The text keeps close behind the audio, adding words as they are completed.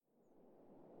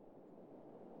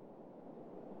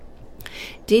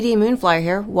DeeDee Moonflyer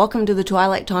here. Welcome to the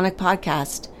Twilight Tonic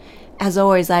podcast. As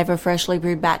always, I have a freshly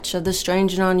brewed batch of the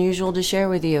strange and unusual to share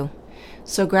with you.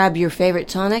 So grab your favorite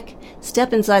tonic,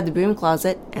 step inside the broom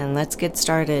closet, and let's get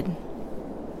started.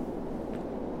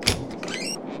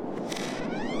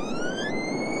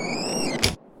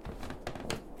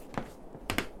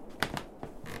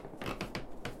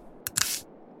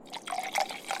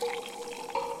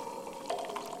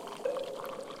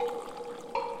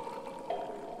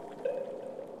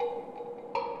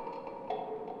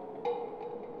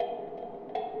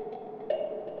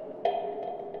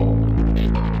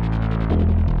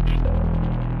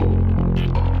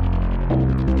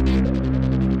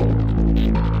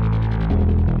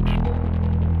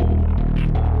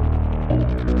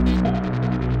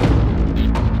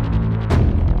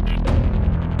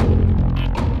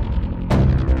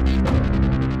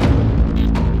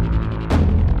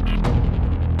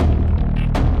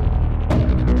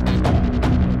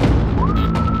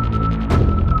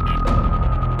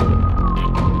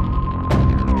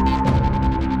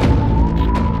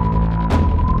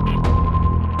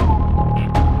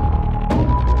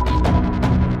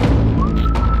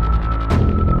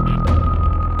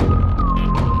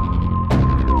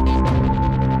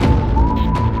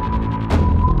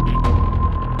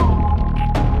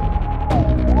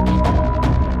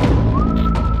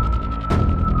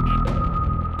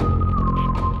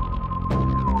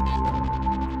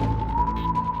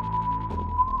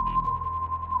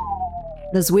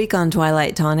 This week on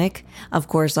Twilight Tonic, of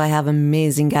course, I have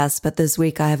amazing guests, but this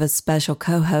week I have a special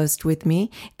co-host with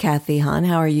me, Cathy Hahn.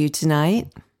 How are you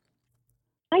tonight?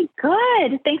 Hi,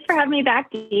 good. Thanks for having me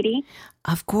back, DeeDee.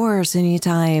 Of course,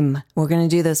 anytime. We're going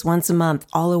to do this once a month,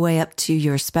 all the way up to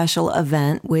your special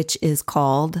event, which is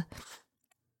called...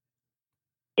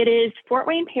 It is Fort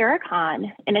Wayne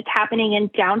Paracon, and it's happening in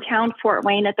downtown Fort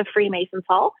Wayne at the Freemasons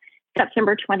Hall,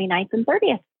 September 29th and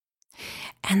 30th.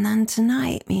 And then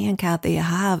tonight, me and Cathy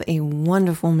have a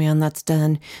wonderful man that's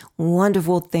done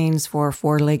wonderful things for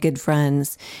four-legged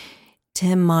friends.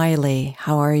 Tim Maile,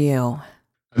 how are you?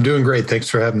 I'm doing great. Thanks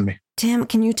for having me. Tim,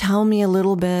 can you tell me a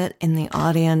little bit in the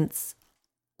audience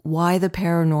why the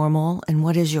paranormal and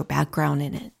what is your background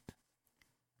in it?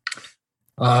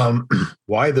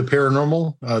 Why the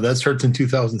paranormal? That starts in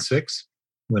 2006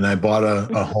 when I bought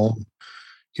a home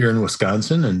here in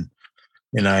Wisconsin,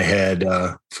 and I had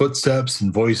footsteps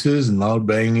and voices and loud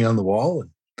banging on the wall. And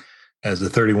as a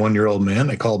 31-year-old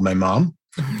man, I called my mom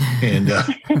and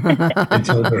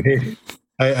told her, hey,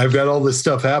 I've got all this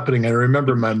stuff happening. I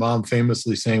remember my mom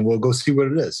famously saying, well, go see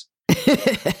what it is.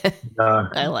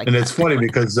 I like and that. it's funny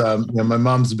because my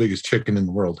mom's the biggest chicken in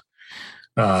the world.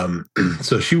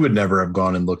 So she would never have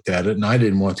gone and looked at it. And I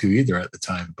didn't want to either at the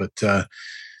time. But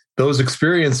those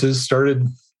experiences started,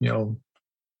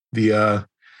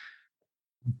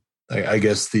 I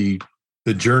guess the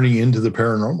journey into the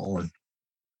paranormal. And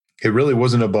it really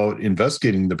wasn't about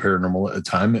investigating the paranormal at the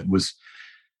time. It was,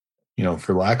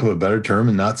 for lack of a better term,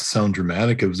 and not to sound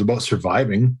dramatic, it was about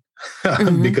surviving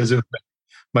because it was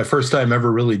my first time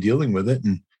ever really dealing with it,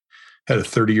 and had a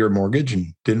 30-year mortgage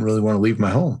and didn't really want to leave my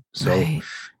home. So right.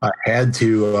 I had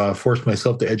to force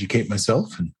myself to educate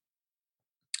myself.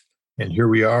 And here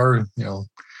we are,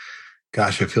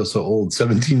 gosh, I feel so old,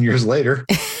 17 years later.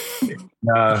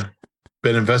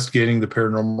 Been investigating the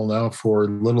paranormal now for a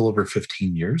little over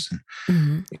 15 years,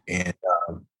 and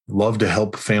love to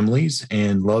help families,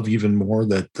 and love even more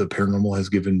that the paranormal has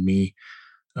given me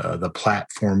the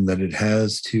platform that it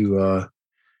has to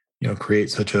create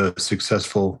such a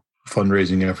successful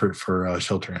fundraising effort for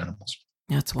shelter animals.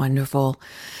 That's wonderful.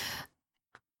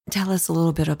 Tell us a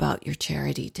little bit about your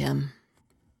charity, Tim.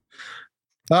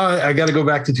 I got to go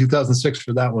back to 2006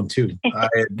 for that one too.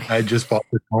 I just bought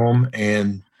this home,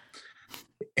 and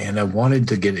I wanted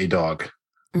to get a dog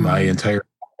my entire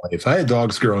life. I had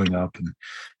dogs growing up,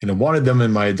 and I wanted them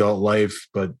in my adult life,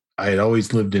 but I had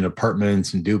always lived in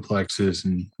apartments and duplexes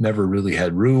and never really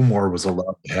had room or was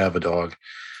allowed to have a dog.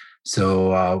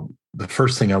 So the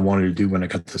first thing I wanted to do when I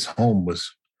got this home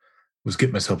was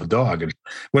get myself a dog. And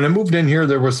when I moved in here,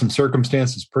 there were some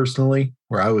circumstances personally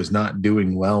where I was not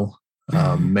doing well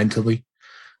mentally.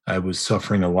 I was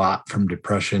suffering a lot from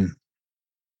depression,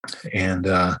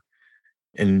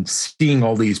 and seeing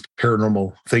all these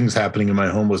paranormal things happening in my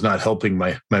home was not helping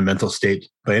my mental state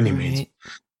by any means.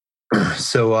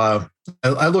 So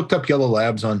I looked up yellow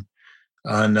labs on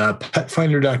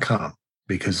petfinder.com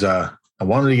because I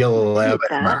wanted a yellow lab.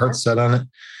 I had my heart set on it.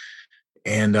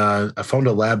 And I found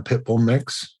a lab pit bull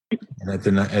mix. And at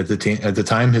the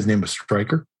time, his name was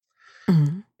Striker.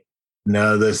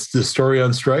 Now, the story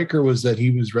on Striker was that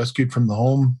he was rescued from the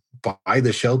home by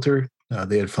the shelter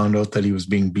They had found out that he was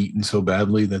being beaten so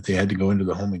badly that they had to go into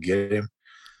the home and get him.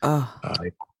 Oh.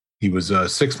 He was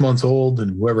 6 months old,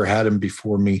 and whoever had him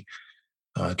before me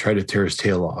tried to tear his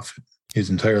tail off. His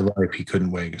entire life, he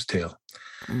couldn't wag his tail.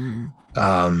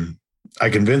 I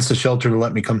convinced the shelter to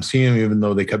let me come see him, even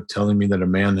though they kept telling me that a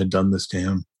man had done this to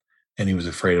him and he was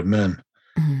afraid of men.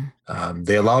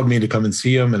 They allowed me to come and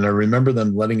see him, and I remember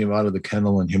them letting him out of the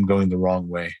kennel and him going the wrong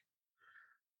way.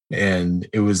 And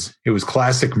it was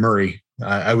classic Murray.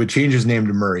 I would change his name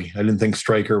to Murray. I didn't think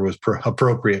Striker was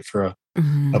appropriate for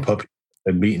a puppy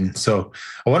and beaten. So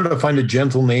I wanted to find a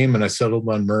gentle name, and I settled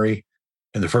on Murray.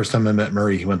 And the first time I met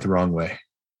Murray, he went the wrong way.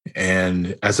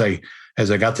 And as I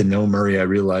got to know Murray, I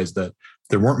realized that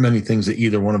there weren't many things that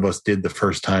either one of us did the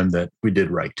first time that we did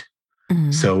right.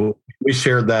 So we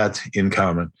shared that in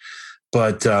common.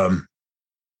 But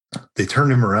they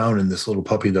turned him around, and this little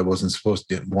puppy that wasn't supposed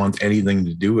to want anything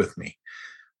to do with me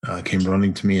came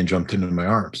running to me and jumped into my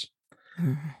arms.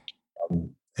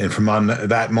 And from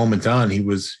that moment on, he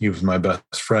was my best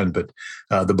friend. But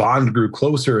the bond grew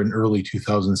closer in early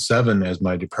 2007 as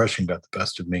my depression got the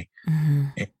best of me.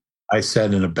 And I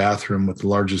sat in a bathroom with the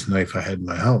largest knife I had in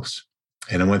my house.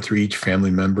 And I went through each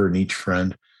family member and each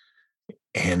friend,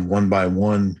 and one by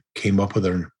one came up with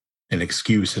an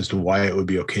excuse as to why it would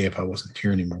be okay if I wasn't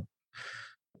here anymore.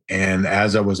 And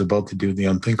as I was about to do the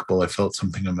unthinkable, I felt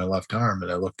something on my left arm,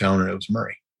 and I looked down, and it was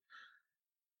Murray.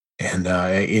 And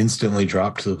I instantly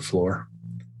dropped to the floor,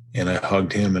 and I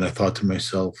hugged him, and I thought to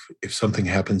myself, if something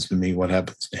happens to me, what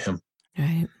happens to him?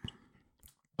 Right.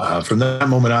 From that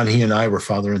moment on, he and I were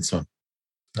father and son.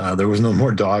 There was no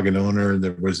more dog and owner.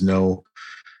 There was no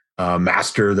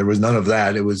master. There was none of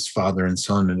that. It was father and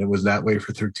son, and it was that way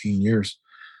for 13 years.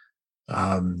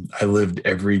 I lived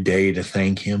every day to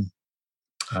thank him,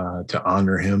 to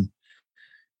honor him.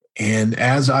 And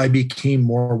as I became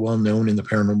more well-known in the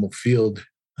paranormal field,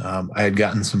 I had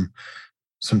gotten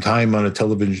some time on a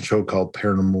television show called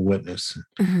Paranormal Witness.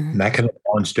 And that kind of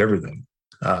launched everything.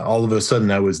 All of a sudden,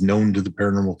 I was known to the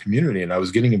paranormal community, and I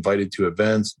was getting invited to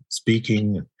events,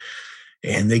 speaking,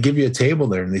 and they give you a table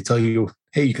there, and they tell you,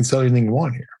 hey, you can sell anything you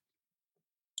want here.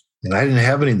 And I didn't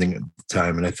have anything at the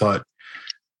time, and I thought,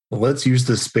 well, let's use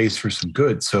this space for some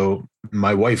good. So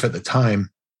my wife at the time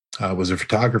was a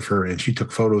photographer, and she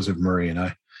took photos of Murray and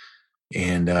I.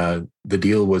 And the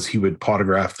deal was he would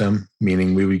photograph them,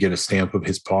 meaning we would get a stamp of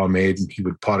his paw made, and he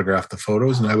would photograph the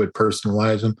photos, and I would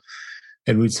personalize them,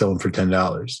 and we'd sell them for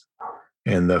 $10.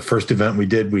 And the first event we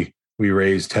did, we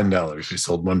raised $10. We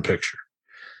sold one picture.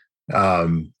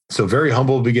 So very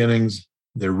humble beginnings.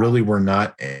 There really were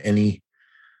not any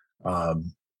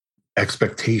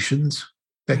expectations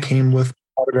that came with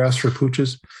photographs for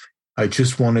pooches. I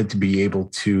just wanted to be able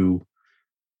to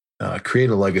create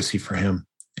a legacy for him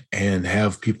and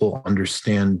have people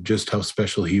understand just how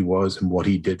special he was and what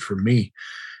he did for me.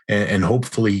 And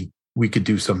hopefully we could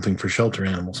do something for shelter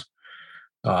animals.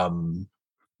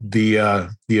 The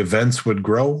events would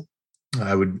grow.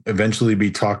 I would eventually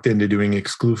be talked into doing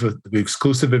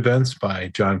exclusive events by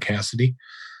John Cassidy.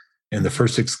 And the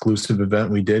first exclusive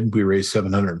event we did, we raised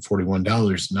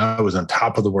 $741. And I was on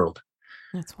top of the world.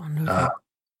 That's wonderful.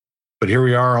 But here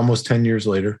we are almost 10 years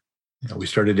later. We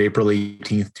started April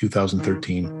 18th,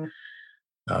 2013.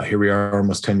 Here we are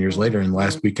almost 10 years later. And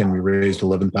last weekend, we raised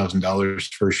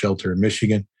 $11,000 for a shelter in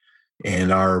Michigan.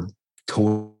 And our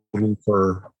total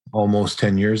for almost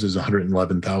 10 years is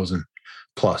 $111,000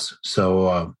 plus.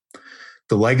 So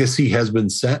the legacy has been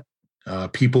set.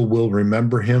 People will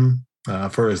remember him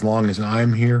for as long as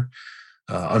I'm here.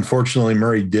 Unfortunately,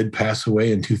 Murray did pass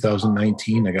away in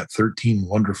 2019. I got 13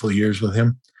 wonderful years with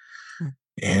him.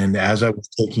 And as I was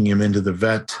taking him into the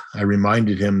vet, I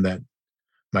reminded him that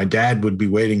my dad would be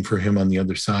waiting for him on the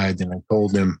other side. And I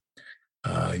told him,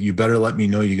 you better let me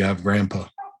know you got Grandpa.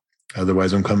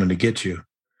 Otherwise, I'm coming to get you.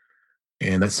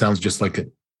 And that sounds just like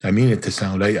it. I mean it to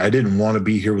sound. I didn't want to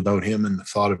be here without him. And the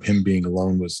thought of him being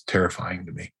alone was terrifying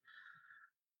to me.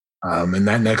 And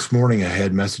that next morning, I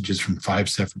had messages from 5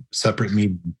 separate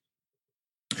meetings.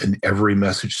 And every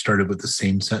message started with the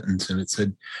same sentence. And it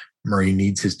said, Murray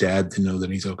needs his dad to know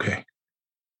that he's okay.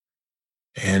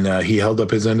 And he held up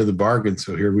his end of the bargain.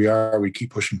 So here we are. We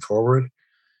keep pushing forward.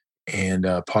 And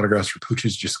Potographs for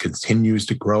Pooches just continues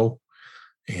to grow.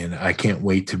 And I can't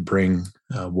wait to bring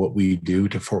what we do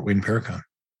to Fort Wayne Paracon.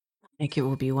 I think it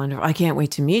will be wonderful. I can't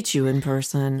wait to meet you in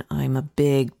person. I'm a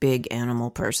big, big animal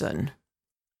person.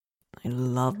 I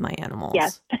love my animals.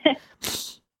 Yes.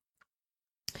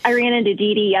 I ran into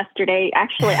DeeDee yesterday.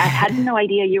 Actually, I had no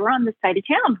idea you were on this side of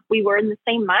town. We were in the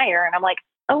same mire, and I'm like,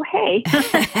 oh, hey,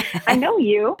 I know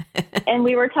you. And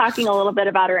we were talking a little bit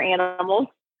about our animals.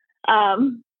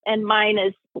 and mine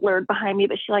is blurred behind me,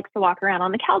 but she likes to walk around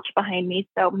on the couch behind me.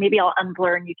 So maybe I'll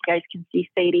unblur and you guys can see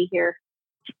Sadie here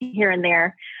and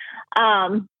there.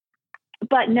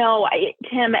 But no,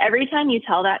 Tim, every time you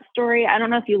tell that story, I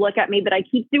don't know if you look at me, but I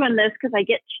keep doing this because I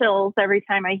get chills every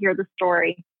time I hear the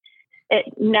story. It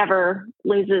never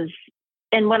loses.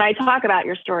 And when I talk about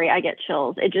your story, I get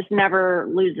chills. It just never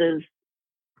loses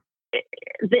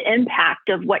the impact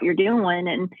of what you're doing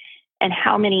and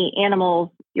how many animals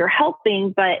you're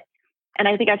helping. And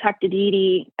I think I talked to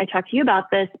DeeDee, I talked to you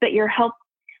about this, but you're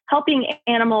helping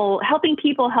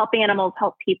people help animals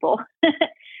help people.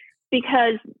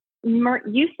 Because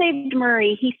you saved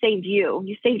Murray, he saved you.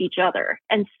 You saved each other.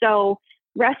 And so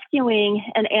rescuing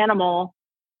an animal,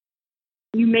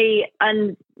 you may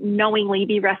unknowingly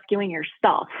be rescuing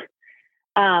yourself.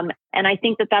 And I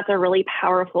think that that's a really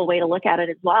powerful way to look at it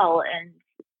as well.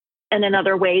 And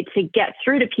another way to get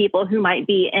through to people who might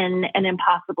be in an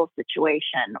impossible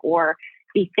situation or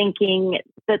be thinking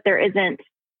that there isn't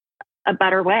a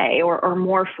better way or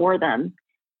more for them.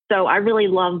 So I really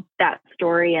love that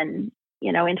story. And,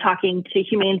 you know, in talking to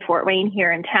Humane Fort Wayne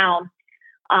here in town,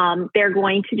 they're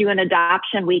going to do an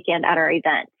adoption weekend at our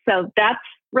event. So that's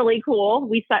really cool.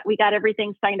 We got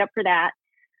everything signed up for that.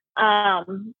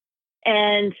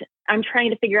 And I'm trying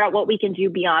to figure out what we can do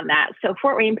beyond that. So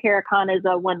Fort Wayne Paracon is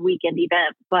a 1 weekend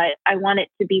event, but I want it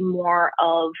to be more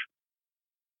of,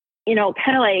 you know,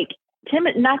 kind of like Tim,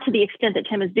 not to the extent that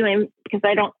Tim is doing, because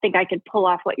I don't think I could pull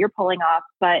off what you're pulling off,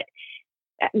 but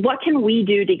what can we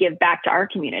do to give back to our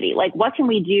community? Like, what can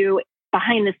we do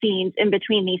behind the scenes in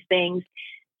between these things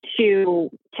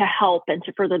to help and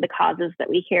to further the causes that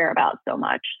we care about so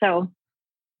much? So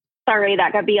sorry,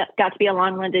 that got to be a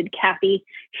long-winded Cathy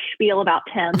spiel about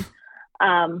Tim.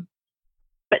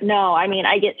 But no, I mean,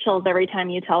 I get chills every time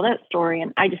you tell that story.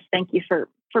 And I just thank you for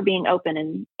being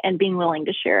open and being willing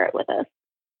to share it with us.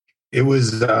 It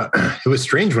was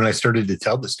strange when I started to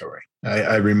tell the story.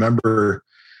 I remember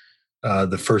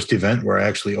the first event where I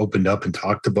actually opened up and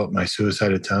talked about my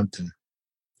suicide attempt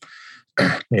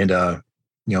and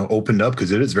opened up,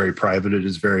 because it is very private. It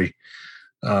is very,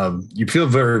 you feel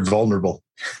very vulnerable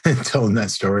telling that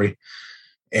story,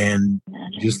 and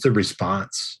just the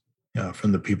response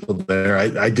from the people there.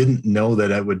 I didn't know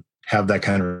that I would have that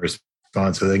kind of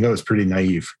response. I think I was pretty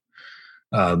naive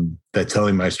that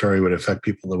telling my story would affect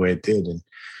people the way it did.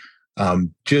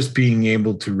 And just being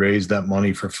able to raise that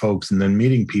money for folks, and then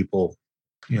meeting people,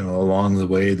 along the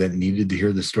way that needed to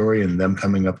hear the story, and them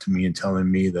coming up to me and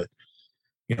telling me that,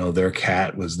 their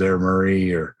cat was their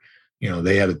Murray, or,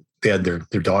 they had their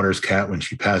daughter's cat when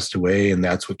she passed away, and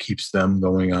that's what keeps them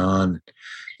going on.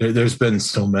 There's been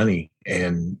so many,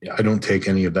 and I don't take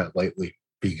any of that lightly,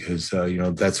 because,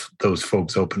 that's those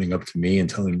folks opening up to me and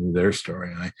telling me their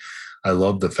story. And I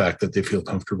love the fact that they feel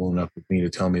comfortable enough with me to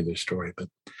tell me their story. But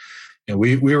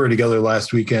we were together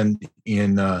last weekend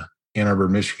in Ann Arbor,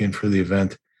 Michigan for the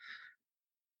event.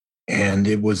 And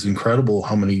it was incredible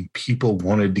how many people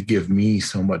wanted to give me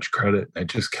so much credit. I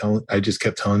just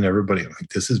kept telling everybody, I'm like,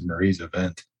 this is Murray's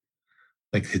event.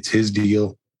 Like, it's his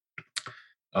deal.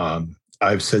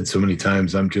 I've said so many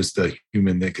times, I'm just a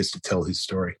human that gets to tell his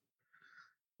story.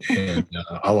 And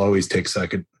I'll always take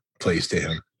second place to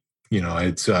him.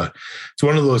 It's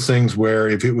one of those things where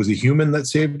if it was a human that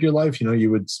saved your life,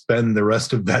 you would spend the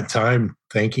rest of that time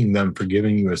thanking them for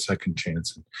giving you a second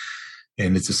chance.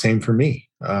 And it's the same for me.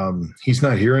 He's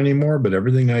not here anymore, but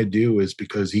everything I do is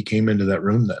because he came into that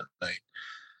room that night.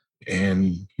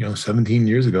 And, 17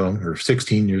 years ago, or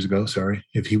 16 years ago, sorry,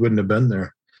 if he wouldn't have been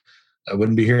there, I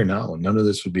wouldn't be here now. None of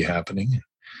this would be happening.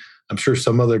 I'm sure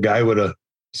some other guy would have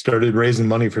started raising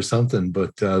money for something,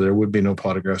 but there would be no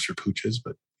Potographs or Pooches,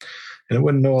 and I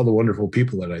wouldn't know all the wonderful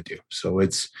people that I do. So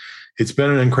it's been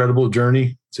an incredible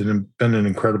journey. It's been an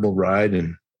incredible ride,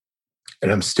 and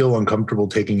I'm still uncomfortable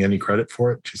taking any credit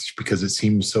for it, just because it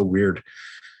seems so weird.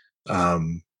 I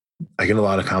get a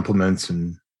lot of compliments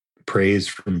and praise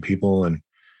from people, and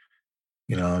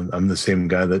I'm the same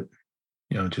guy that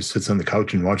just sits on the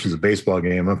couch and watches a baseball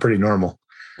game. I'm pretty normal.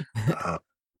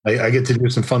 I get to do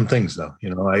some fun things, though.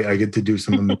 I get to do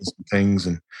some amazing things,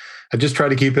 and I just try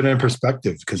to keep it in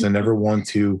perspective, because I never want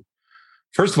to.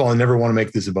 First of all, I never want to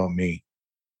make this about me.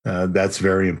 That's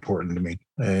very important to me.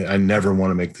 I never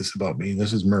want to make this about me.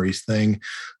 This is Murray's thing.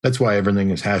 That's why everything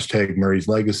is hashtag Murray's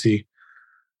legacy.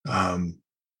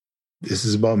 This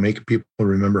is about making people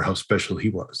remember how special he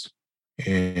was,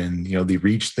 and the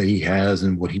reach that he has,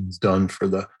 and what he's done for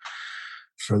the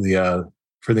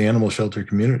animal shelter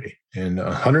community. And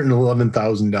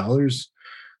 $111,000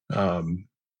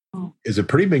 is a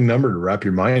pretty big number to wrap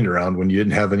your mind around when you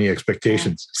didn't have any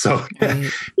expectations. So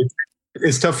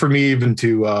it's tough for me even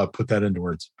to put that into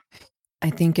words. I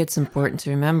think it's important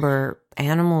to remember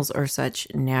animals are such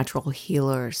natural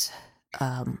healers.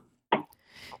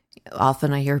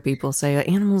 Often I hear people say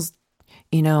animals,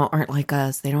 aren't like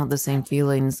us. They don't have the same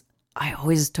feelings. I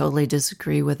always totally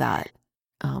disagree with that.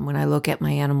 When I look at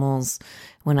my animals,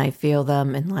 when I feel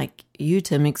them, and like you,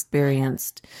 Tim,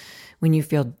 experienced, when you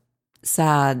feel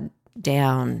sad,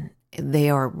 down, they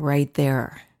are right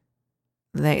there.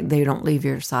 They don't leave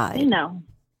your side. They know.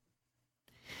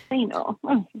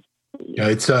 Yeah,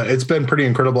 it's been pretty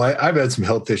incredible. I've had some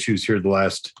health issues here the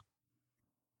last,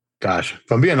 gosh,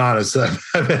 if I'm being honest, I've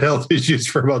had health issues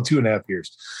for about 2.5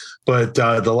 years. But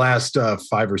the last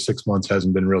 5 or 6 months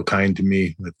hasn't been real kind to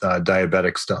me with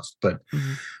diabetic stuff. But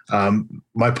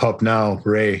my pup now,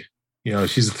 Ray,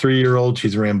 she's a 3-year-old.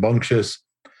 She's rambunctious.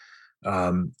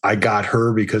 I got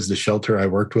her because the shelter I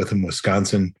worked with in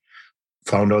Wisconsin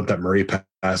found out that Murray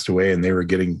passed away, and they were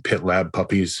getting pit lab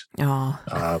puppies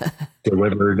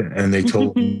delivered, and they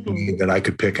told me that I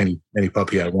could pick any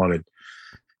puppy I wanted,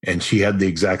 and she had the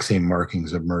exact same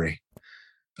markings of Murray.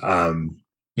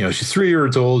 She's 3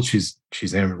 years old. She's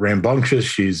rambunctious.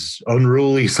 She's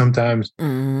unruly sometimes.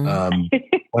 When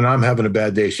I'm having a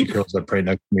bad day, she curls up right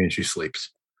next to me and she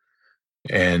sleeps.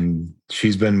 And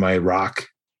she's been my rock.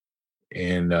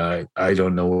 And I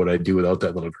don't know what I'd do without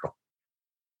that little girl.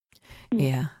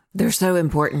 Yeah. They're so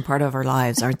important part of our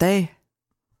lives, aren't they?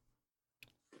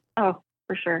 Oh,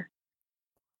 for sure.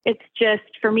 It's just,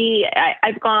 for me,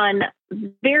 I've gone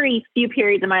very few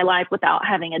periods in my life without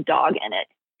having a dog in it.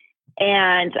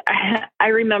 And I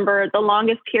remember the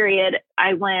longest period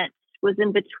I went was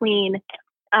in between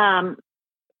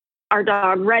our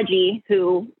dog, Reggie,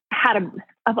 who had,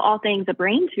 of all things, a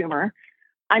brain tumor.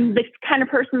 I'm the kind of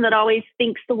person that always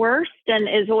thinks the worst and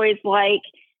is always like,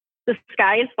 the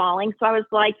sky is falling. So I was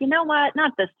like, you know what?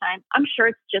 Not this time. I'm sure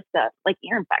it's just a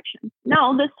ear infection.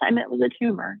 No, this time it was a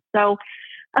tumor. So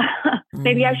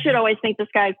maybe I should always think the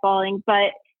sky is falling.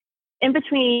 But in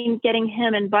between getting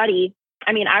him and Buddy,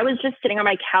 I was just sitting on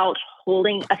my couch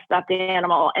holding a stuffed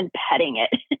animal and petting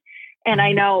it. And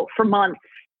I know for months.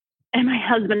 And my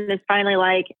husband is finally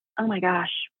like, oh my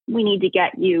gosh, we need to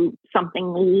get you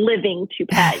something living to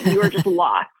pet. You are just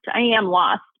lost. I am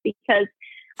lost because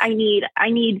I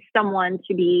need someone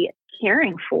to be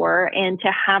caring for and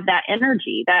to have that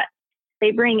energy that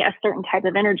they bring a certain type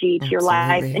of energy to your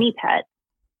life. Any pet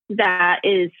that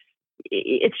is,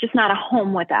 it's just not a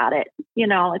home without it.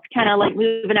 It's kind of like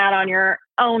moving out on your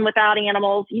own without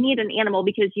animals. You need an animal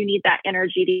because you need that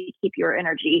energy to keep your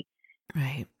energy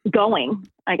going,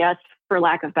 I guess, for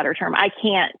lack of a better term. I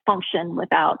can't function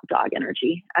without dog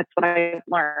energy. That's what I've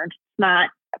learned. It's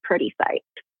not a pretty sight.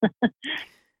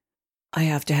 I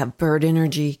have to have bird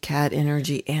energy, cat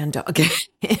energy, and dog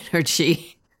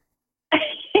energy.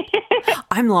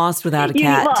 I'm lost without a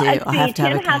cat, too. I have to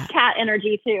have a cat. Has cat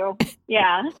energy, too.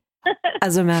 Yeah.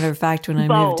 As a matter of fact, when I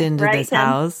moved into this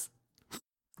house.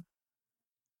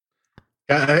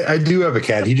 I do have a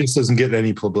cat. He just doesn't get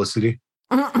any publicity.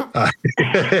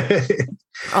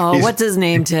 What's his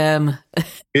name, Tim?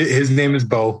 His name is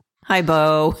Bo. Hi,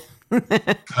 Bo.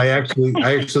 I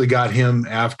actually got him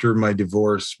after my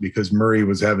divorce because Murray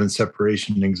was having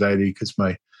separation anxiety because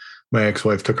my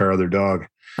ex-wife took our other dog.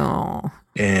 Oh.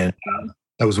 And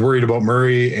I was worried about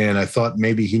Murray, and I thought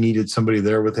maybe he needed somebody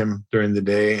there with him during the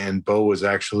day. And Bo was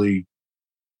actually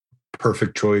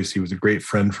perfect choice. He was a great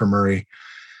friend for Murray.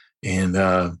 And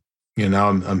now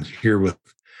I'm here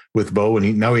with Bo, and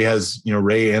he has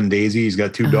Ray and Daisy. He's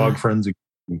got 2 dog friends,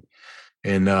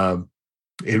 and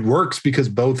it works because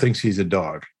Bo thinks he's a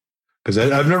dog. Because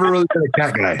I've never really been a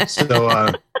cat guy,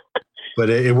 so but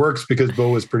it works because Bo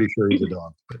was pretty sure he's a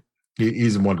dog. But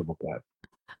he's a wonderful cat.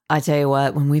 I tell you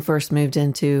what, when we first moved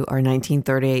into our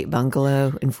 1938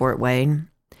 bungalow in Fort Wayne,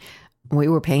 we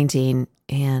were painting,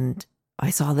 and I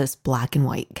saw this black and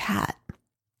white cat,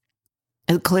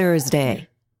 as clear as day,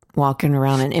 walking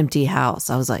around an empty house.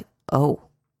 I was like, oh.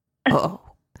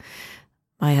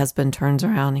 My husband turns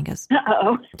around and goes,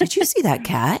 uh-oh. Did you see that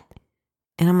cat?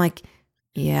 And I'm like,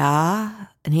 yeah.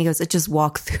 And he goes, it just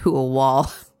walked through a wall.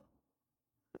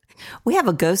 We have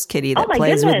a ghost kitty that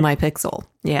plays with my Pixel.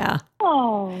 Yeah.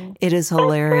 Oh, it is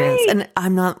hilarious. And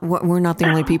we're not the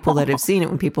only people that have seen it.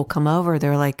 When people come over,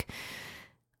 they're like,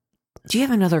 do you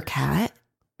have another cat?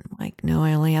 I'm like, no,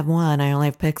 I only have one. I only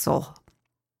have Pixel.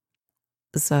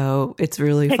 So it's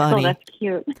really funny. That's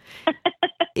cute.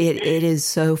 It is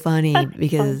so funny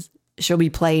because she'll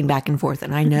be playing back and forth,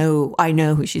 and I know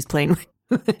who she's playing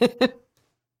with.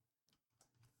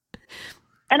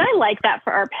 And I like that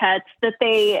for our pets, that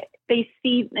they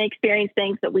see and experience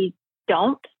things that we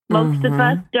don't. Most of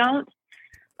us don't.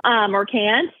 or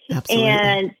can't. Absolutely.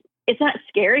 And it's not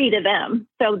scary to them.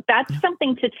 So that's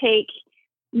something to take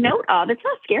note of. It's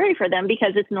not scary for them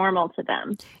because it's normal to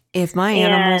them. If my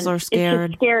animals are It's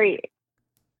scared, just scary.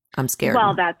 I'm scared.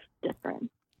 Well, that's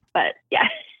different. But yeah.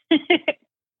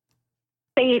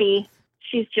 Sadie,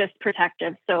 she's just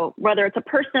protective. So whether it's a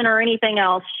person or anything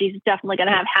else, she's definitely going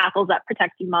to have hackles that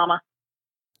protect you, mama.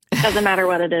 Doesn't matter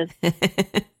what it is.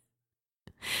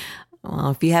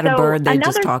 Well, if you had a bird, they'd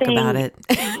just talk about it.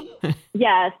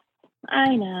 Yes,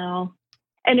 I know.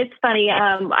 And it's funny.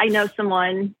 I know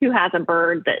someone who has a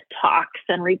bird that talks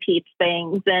and repeats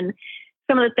things. And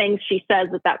some of the things she says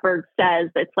that bird says,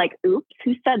 it's like, oops,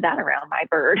 who said that around my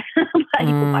bird? I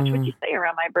need to watch what you say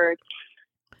around my bird.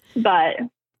 But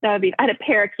that would be, I had a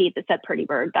parakeet that said pretty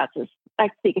bird. That's the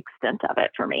extent of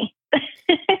it for me.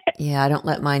 Yeah, I don't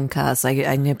let mine cuss.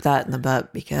 I nip that in the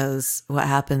butt, because what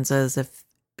happens is if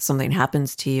something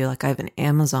happens to you, like I have an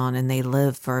Amazon and they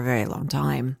live for a very long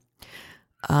time,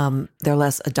 they're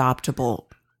less adoptable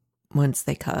once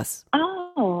they cuss.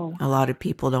 Oh. A lot of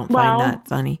people don't find that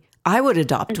funny. I would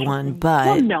adopt one,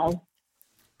 but no.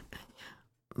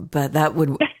 But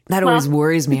that always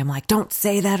worries me. I'm like, don't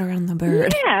say that around the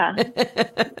bird. Yeah.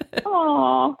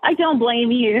 Oh, I don't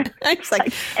blame you. It's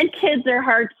like, and kids are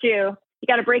hard too. You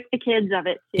got to break the kids of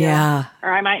it too. Yeah.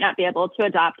 Or I might not be able to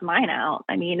adopt mine out.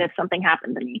 I mean, if something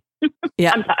happened to me.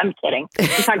 Yeah. I'm kidding.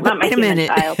 I'm talking about my human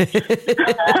child.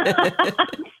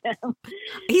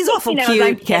 He's awful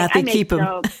cute, Cathy. Keep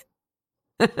him.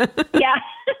 Yeah.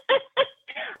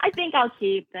 I think I'll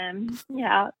keep them.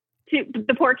 Yeah.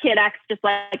 The poor kid acts just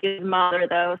like his mother,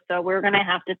 though. So we're going to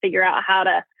have to figure out how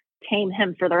to tame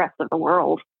him for the rest of the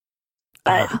world.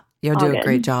 But you'll do a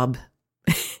great job.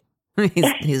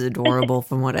 He's adorable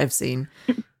from what I've seen.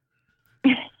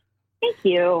 Thank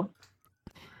you.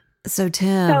 So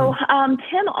Tim.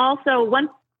 Tim also, one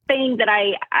thing that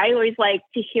I always like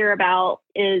to hear about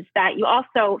is that you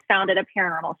also founded a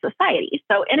paranormal society.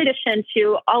 So in addition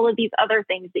to all of these other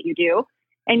things that you do,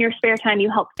 in your spare time, you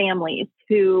help families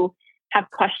who have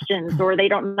questions or they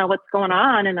don't know what's going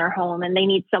on in their home and they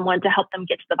need someone to help them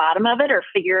get to the bottom of it or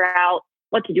figure out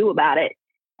what to do about it.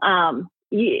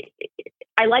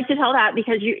 I like to tell that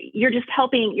because you're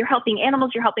helping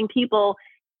animals, you're helping people.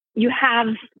 You have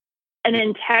an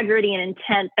integrity and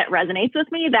intent that resonates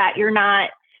with me, that you're not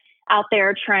out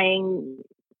there trying,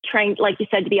 like you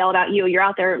said, to be all about you. You're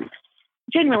out there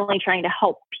genuinely trying to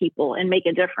help people and make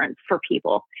a difference for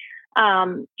people.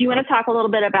 Do you want to talk a little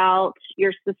bit about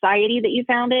your society that you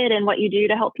founded and what you do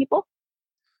to help people?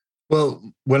 Well,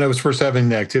 when I was first having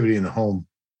the activity in the home,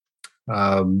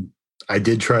 I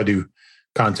did try to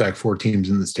contact 4 teams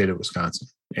in the state of Wisconsin.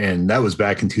 And that was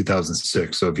back in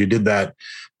 2006. So if you did that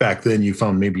back then, you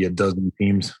found maybe a dozen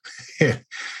teams. If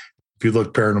you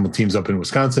look paranormal teams up in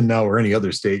Wisconsin now or any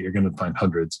other state, you're going to find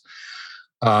hundreds.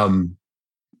 And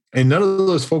none of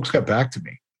those folks got back to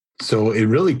me. So it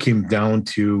really came down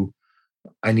to,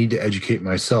 I need to educate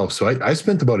myself. So I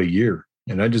spent about a year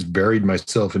and I just buried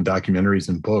myself in documentaries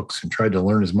and books and tried to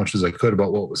learn as much as I could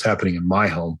about what was happening in my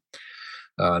home.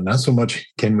 Not so much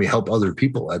can we help other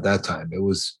people at that time. It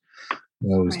was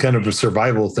kind of a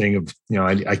survival thing of,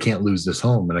 I can't lose this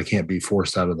home and I can't be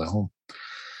forced out of the home.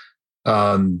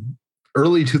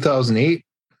 Early 2008,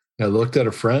 I looked at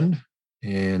a friend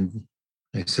and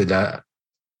I said, I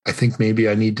think maybe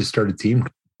I need to start a team.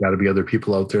 Got to be other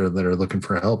people out there that are looking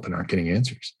for help and aren't getting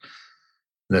answers.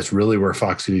 And that's really where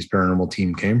Fox City's paranormal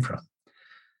team came from.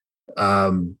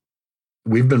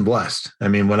 We've been blessed. I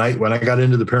mean, when I got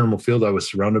into the paranormal field, I was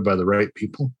surrounded by the right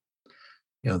people,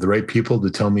 the right people to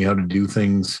tell me how to do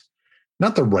things,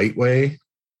 not the right way,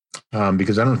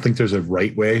 because I don't think there's a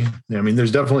right way. I mean,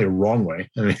 there's definitely a wrong way.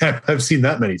 I mean, I've seen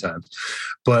that many times,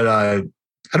 but I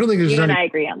don't think there's I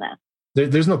agree on that.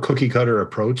 There's no cookie cutter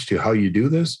approach to how you do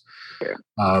this. Sure.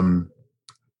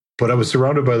 But I was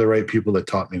surrounded by the right people that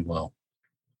taught me well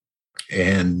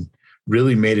and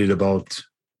really made it about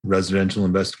residential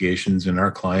investigations and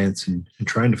our clients and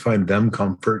trying to find them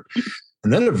comfort.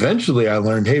 And then eventually I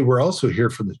learned, hey, we're also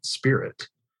here for the spirit,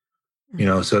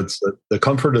 so it's the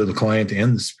comfort of the client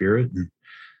and the spirit. And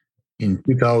in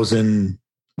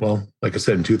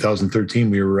 2013,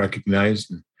 we were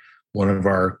recognized. And one of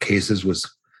our cases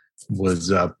was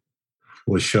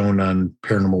shown on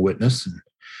Paranormal Witness,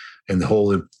 and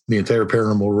the entire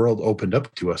paranormal world opened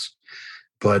up to us.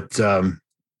 But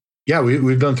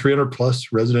we've done 300 plus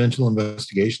residential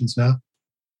investigations now.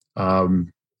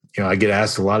 I get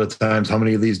asked a lot of times, how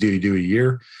many of these do you do a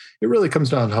year? It really comes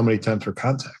down to how many times we're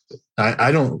contacted.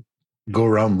 I don't go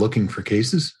around looking for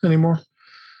cases anymore.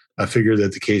 I figure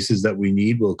that the cases that we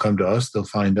need will come to us. They'll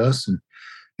find us. And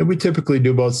we typically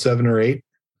do about 7 or 8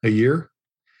 a year,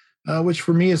 which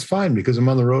for me is fine because I'm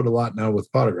on the road a lot now with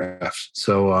photographs.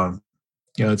 So,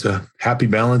 it's a happy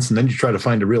balance. And then you try to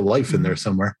find a real life in there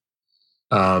somewhere.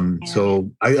 So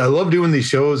I love doing these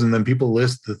shows, and then people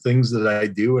list the things that I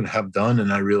do and have done.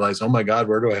 And I realize, oh my God,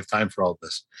 where do I have time for all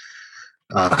this?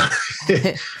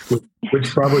 Which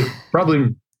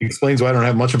probably explains why I don't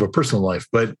have much of a personal life,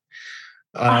 but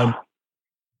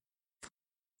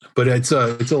it's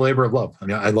a labor of love. I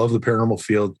mean, I love the paranormal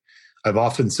field. I've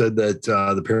often said that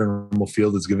the paranormal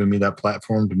field has given me that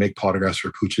platform to make Potographs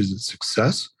for Pooches a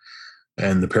success.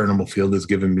 And the paranormal field has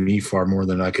given me far more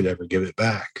than I could ever give it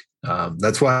back.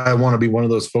 That's why I want to be one of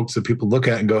those folks that people look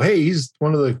at and go, hey, he's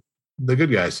one of the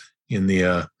good guys in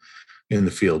the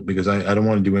field, because I don't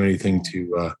want to do anything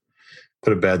to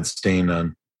put a bad stain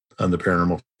on the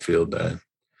paranormal field.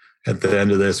 At the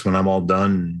end of this, when I'm all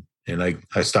done and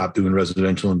I stop doing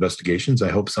residential investigations, I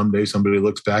hope someday somebody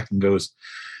looks back and goes,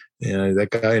 yeah, that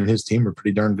guy and his team are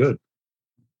pretty darn good.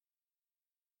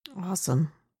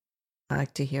 Awesome. I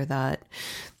like to hear that.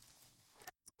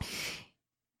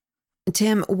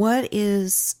 Tim, what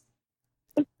is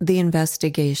the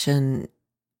investigation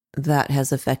that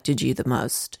has affected you the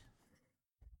most?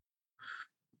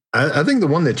 I think the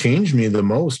one that changed me the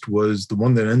most was the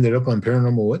one that ended up on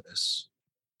Paranormal Witness.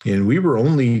 And we were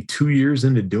only 2 years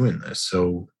into doing this,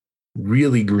 so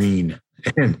really green.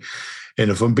 And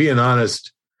if I'm being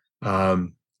honest, I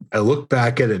look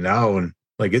back at it now and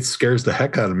it scares the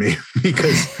heck out of me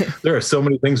because there are so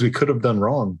many things we could have done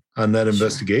wrong on that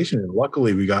investigation. And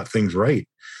luckily we got things right.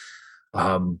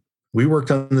 We worked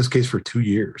on this case for 2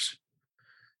 years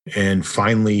and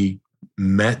finally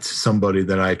met somebody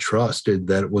that I trusted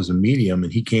that was a medium,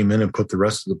 and he came in and put the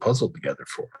rest of the puzzle together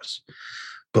for us.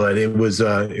 But it was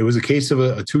a case of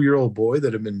a 2-year-old boy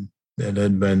that had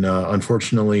been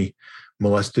unfortunately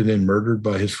molested and murdered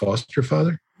by his foster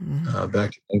father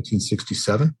back in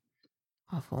 1967.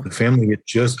 Awful. The family had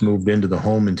just moved into the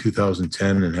home in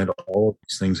 2010 and had all of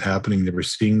these things happening. They were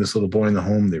seeing this little boy in the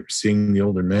home. They were seeing the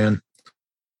older man.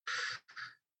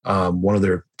 One of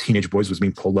their teenage boys was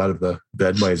being pulled out of the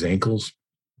bed by his ankles.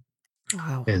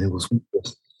 Wow. And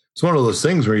it's one of those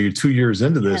things where you're 2 years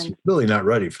into this, you're really not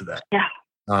ready for that. Yeah.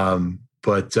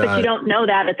 But you don't know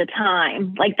that at the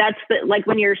time. That's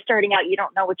when you're starting out, you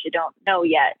don't know what you don't know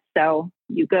yet. So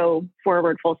you go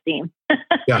forward full steam.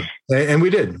 Yeah. And we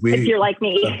did. If you're like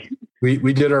me.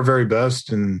 We did our very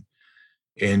best. And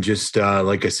just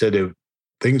like I said,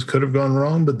 things could have gone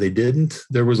wrong, but they didn't.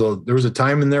 There was a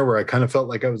time in there where I kind of felt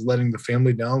like I was letting the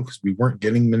family down because we weren't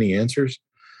getting many answers.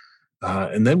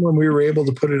 And then when we were able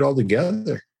to put it all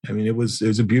together, I mean, it was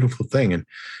a beautiful thing.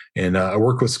 And I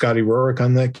worked with Scotty Rorick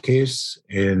on that case.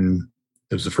 And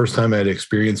it was the first time I had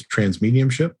experienced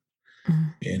transmediumship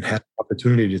and had the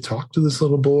opportunity to talk to this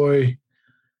little boy.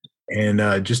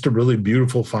 And just a really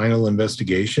beautiful final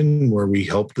investigation where we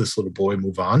helped this little boy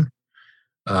move on.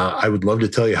 I would love to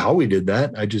tell you how we did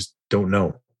that. I just don't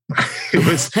know. It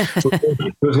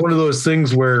was one of those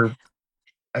things where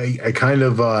I kind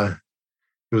of,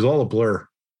 it was all a blur.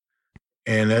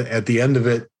 And at the end of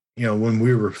it, when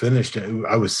we were finished,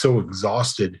 I was so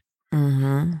exhausted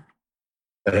that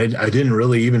I didn't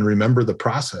really even remember the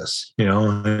process,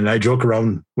 and I joke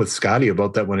around with Scotty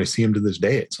about that when I see him to this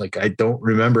day. It's like, I don't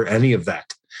remember any of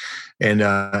that. And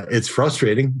it's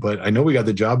frustrating, but I know we got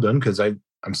the job done because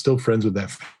I'm still friends with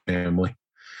that family.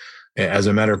 As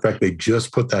a matter of fact, they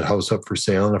just put that house up for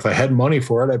sale. And if I had money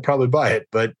for it, I'd probably buy it.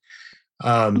 But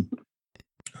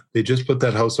they just put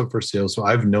that house up for sale. So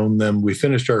I've known them. We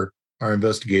finished our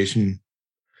investigation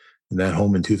in that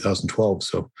home in 2012.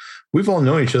 So we've all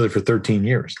known each other for 13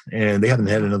 years, and they haven't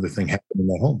had another thing happen in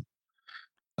that home.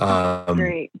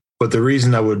 Great. But the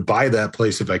reason I would buy that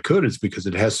place if I could is because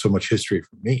it has so much history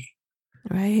for me.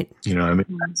 Right.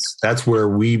 That's where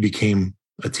we became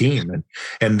a team.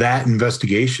 And that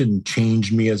investigation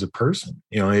changed me as a person.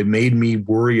 It made me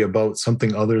worry about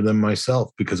something other than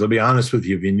myself, because I'll be honest with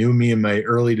you, if you knew me in my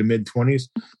early to mid 20s,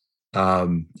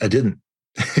 I didn't.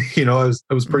 I was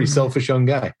a pretty selfish young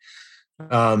guy.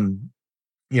 And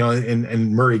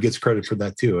Murray gets credit for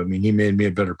that too. I mean, he made me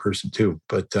a better person too.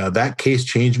 But that case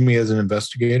changed me as an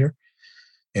investigator.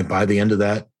 And by the end of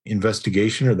that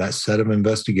investigation, or that set of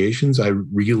investigations, I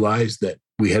realized that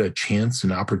we had a chance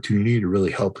and opportunity to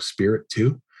really help a spirit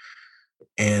too.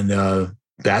 And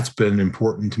that's been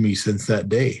important to me since that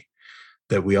day,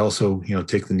 that we also,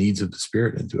 take the needs of the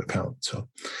spirit into account. So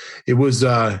it was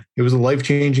a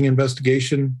life-changing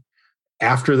investigation.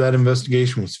 After that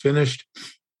investigation was finished,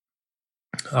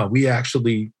 we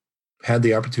actually had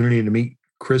the opportunity to meet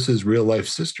Chris's real life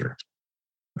sister,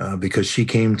 because she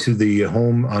came to the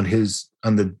home on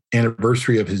the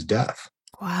anniversary of his death.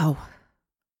 Wow.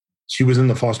 She was in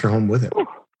the foster home with him.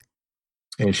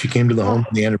 And she came to the home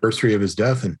on the anniversary of his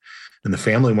death, and the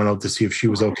family went out to see if she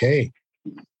was okay.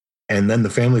 And then the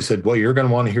family said, well, you're going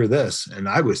to want to hear this. And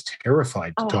I was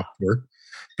terrified to talk to her,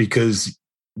 because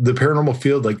the paranormal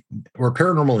field, or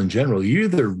paranormal in general, you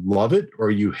either love it or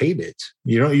you hate it.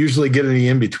 You don't usually get any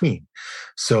in between.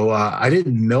 So I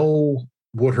didn't know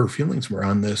what her feelings were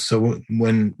on this. So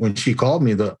when she called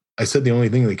me, I said the only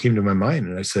thing that came to my mind,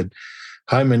 and I said,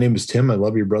 hi, my name is Tim. I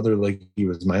love your brother like he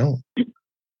was my own.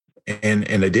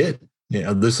 And I did.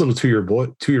 This little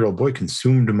 2-year-old boy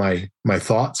consumed my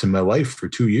thoughts and my life for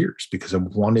 2 years because I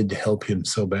wanted to help him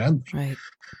so badly. Right.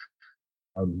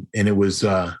 And it was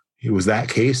that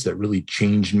case that really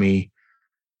changed me,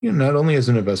 not only as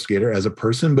an investigator, as a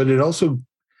person, but it also,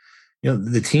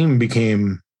 the team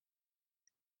became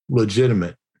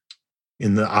legitimate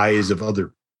in the eyes of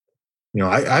other.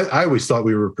 I always thought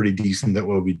we were pretty decent at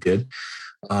what we did.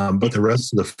 But the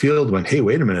rest of the field went, hey,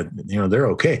 wait a minute, they're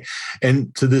okay.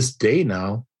 And to this day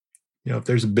now, if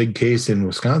there's a big case in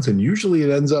Wisconsin, usually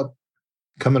it ends up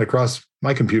coming across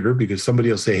my computer because somebody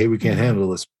will say, hey, we can't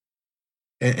handle this.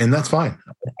 And that's fine.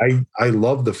 I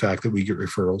love the fact that we get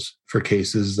referrals for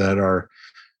cases that are,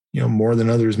 more than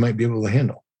others might be able to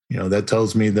handle. That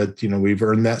tells me that, we've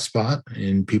earned that spot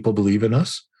and people believe in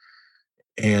us.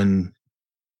 And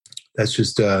that's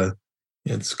just,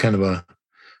 it's kind of a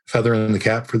feather in the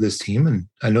cap for this team. And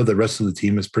I know the rest of the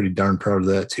team is pretty darn proud of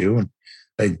that too.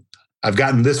 And I've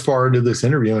gotten this far into this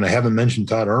interview and I haven't mentioned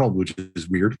Todd Arnold, which is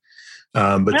weird.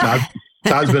 But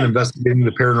Todd's been investigating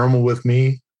the paranormal with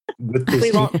me. With this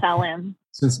we won't tell him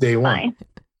since day one.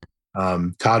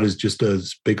 Todd is just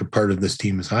as big a part of this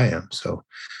team as I am. So,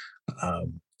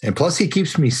 and plus he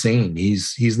keeps me sane.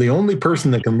 He's the only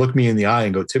person that can look me in the eye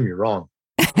and go, Tim, you're wrong.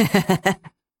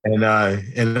 And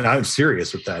I'm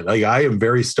serious with that. I am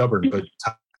very stubborn, but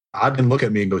Todd can look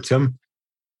at me and go, Tim,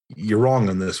 you're wrong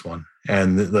on this one.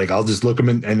 And I'll just look him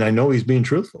in, and I know he's being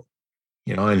truthful,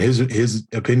 and his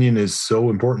opinion is so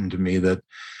important to me that,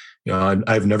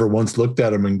 I've never once looked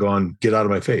at him and gone, get out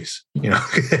of my face, You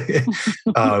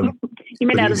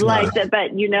may not have liked it,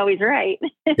 but he's right.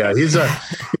 Yeah. He's an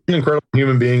incredible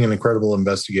human being, an incredible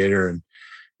investigator,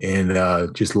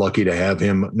 and just lucky to have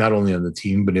him not only on the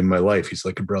team, but in my life. He's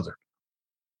like a brother.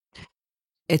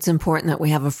 It's important that we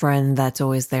have a friend that's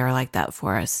always there like that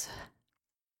for us.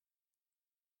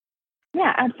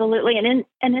 Yeah, absolutely. And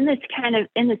in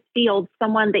this field,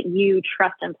 someone that you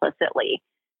trust implicitly,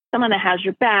 someone that has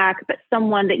your back, but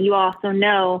someone that you also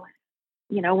know,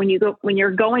 when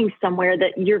you're going somewhere,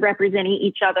 that you're representing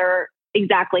each other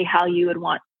exactly how you would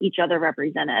want each other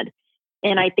represented.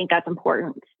 And I think that's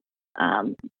important.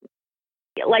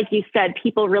 Like you said,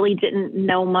 people really didn't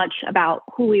know much about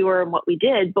who we were and what we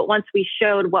did, but once we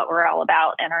showed what we're all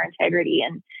about and our integrity,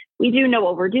 and we do know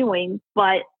what we're doing,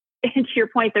 but to your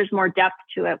point, there's more depth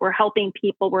to it. We're helping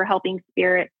people, we're helping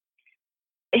spirit.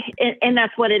 And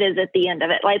that's what it is at the end of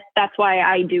it. That's why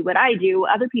I do what I do.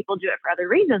 Other people do it for other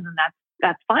reasons, and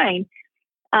that's fine.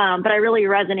 But I really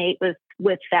resonate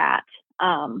with that.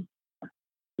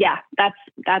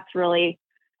 That's really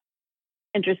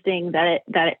interesting that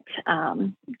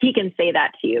he can say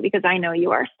that to you, because I know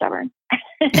you are stubborn,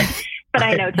 but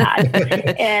I know Todd,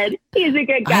 and he's a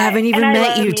good guy. I haven't even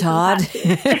met you, Todd.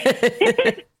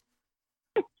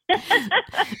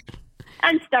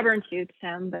 I'm stubborn too,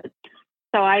 Tim, but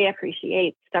so I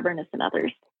appreciate stubbornness in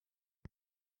others.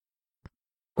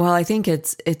 Well, I think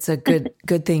it's a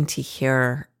good thing to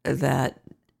hear that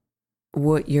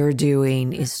what you're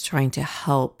doing is trying to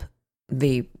help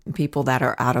the people that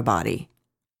are out of body.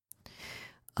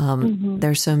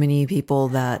 There's so many people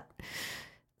that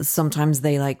sometimes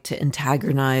they like to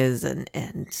antagonize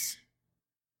and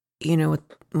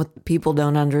what people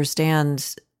don't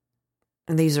understand.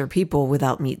 These are people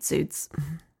without meat suits.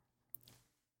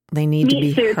 They need to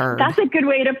be heard. That's a good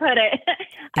way to put it.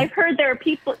 I've heard there are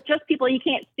people you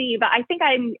can't see, but I think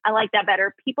I like that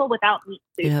better. People without meat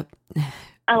suits. Yep.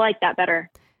 I like that better.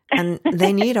 And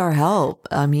they need our help.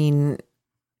 I mean,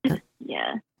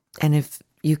 yeah. And if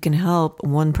you can help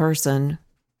one person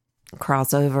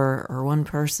cross over or one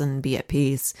person be at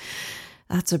peace,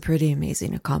 that's a pretty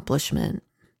amazing accomplishment.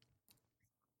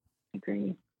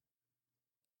 Agree.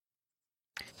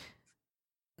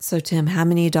 So, Tim, how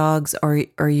many dogs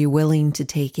are you willing to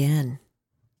take in?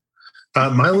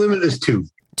 My limit is 2.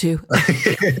 2.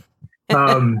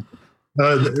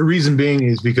 The reason being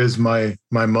is because my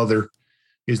mother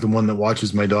is the one that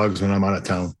watches my dogs when I'm out of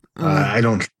town. I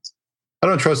don't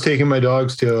trust taking my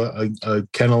dogs to a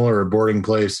kennel or a boarding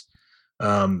place.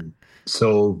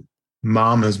 So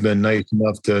mom has been nice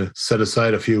enough to set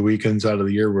aside a few weekends out of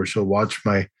the year where she'll watch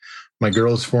my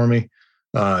girls for me.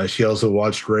 She also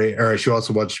watched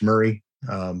Murray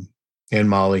and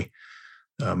Molly,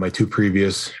 my two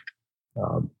previous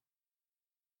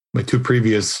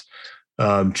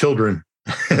children,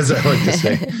 as I like to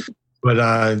say.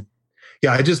 But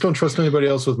yeah, I just don't trust anybody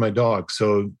else with my dog.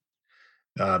 So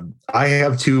I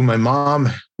have two. My mom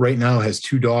right now has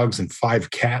 2 dogs and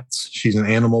 5 cats. She's an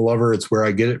animal lover. It's where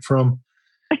I get it from.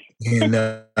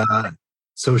 And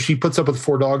so she puts up with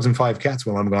 4 dogs and 5 cats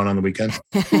while I'm gone on the weekend.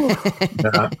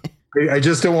 I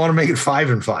just don't want to make it 5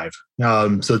 and 5.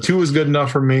 So 2 is good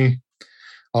enough for me.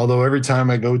 Although every time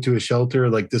I go to a shelter,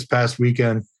 like this past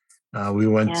weekend, we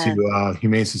went to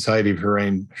Humane Society of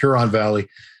Huron Valley,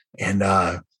 and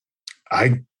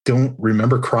I don't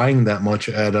remember crying that much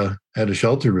at a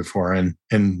shelter before. And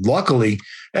luckily,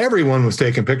 everyone was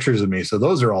taking pictures of me, so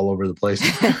those are all over the place.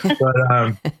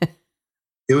 But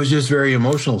it was just very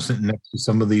emotional sitting next to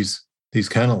some of these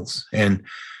kennels and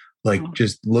like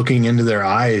just looking into their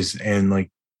eyes and like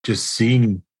just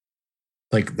seeing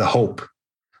like the hope.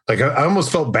 Like I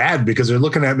almost felt bad because they're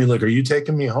looking at me like, "Are you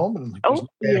taking me home?" And I'm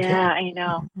like, I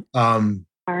know.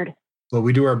 Hard. But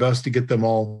we do our best to get them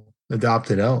all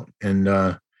adopted out. And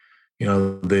you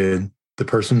know, the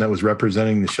person that was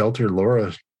representing the shelter,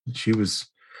 Laura, she was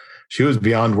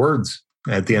beyond words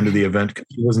at the end of the event.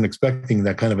 She wasn't expecting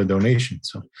that kind of a donation.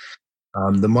 So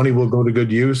the money will go to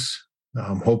good use.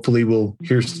 Hopefully we'll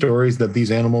hear stories that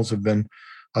these animals have been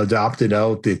adopted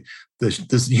out.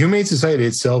 This Humane Society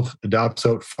itself adopts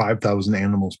out 5,000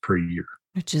 animals per year,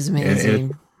 which is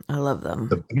amazing. I love them.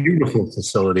 A beautiful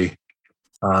facility.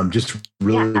 Just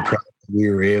really proud that we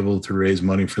were able to raise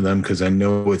money for them because I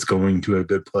know it's going to a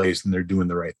good place and they're doing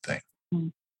the right thing.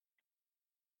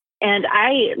 And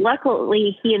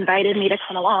luckily, he invited me to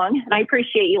come along, and I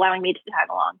appreciate you allowing me to tag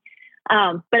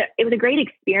along. But it was a great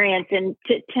experience. And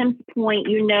to Tim's point,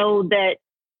 you know that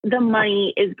the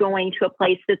money is going to a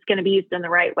place that's going to be used in the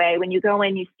right way. When you go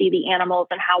in, you see the animals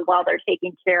and how well they're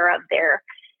taken care of there.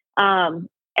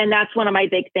 And that's one of my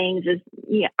big things is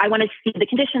I want to see the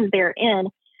conditions they're in.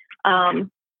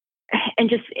 And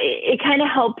just, it kind of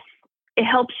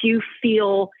helps you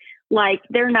feel like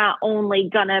they're not only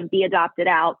going to be adopted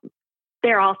out,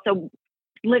 they're also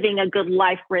living a good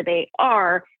life where they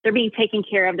are. They're being taken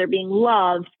care of. They're being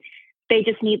loved. They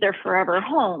just need their forever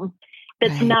home.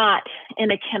 That's not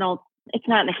in a kennel. It's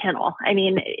not in a kennel. I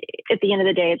mean, at the end of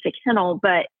the day, it's a kennel,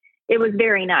 but it was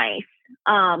very nice.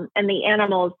 And the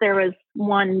animals, there was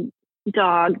one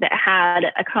dog that had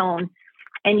a cone,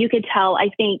 and you could tell, I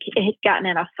think it had gotten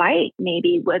in a fight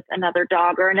maybe with another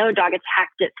dog, or another dog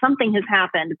attacked it. Something has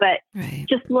happened, but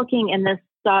just looking in this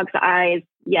dog's eyes,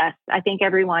 yes, I think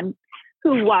everyone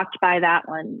who walked by that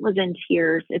one was in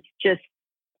tears. It's just,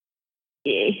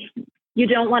 you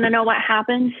don't want to know what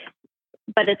happened,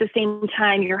 but at the same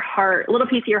time, a little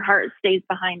piece of your heart stays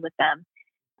behind with them.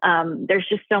 There's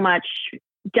just so much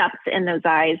depth in those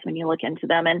eyes when you look into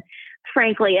them. And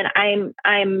frankly, and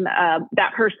I'm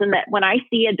that person that when I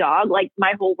see a dog, like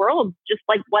my whole world, just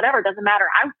like whatever, doesn't matter.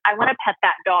 I want to pet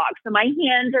that dog. So my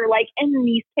hands are like in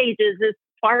these cages as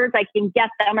far as I can get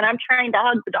them. And I'm trying to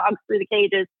hug the dogs through the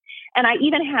cages. And I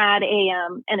even had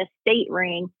an estate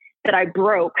ring that I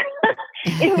broke.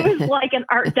 It was like an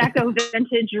Art Deco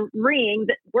vintage ring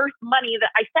that worth money,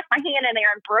 that I stuck my hand in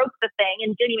there and broke the thing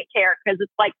and didn't even care, because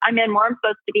it's like, I'm in where I'm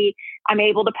supposed to be. I'm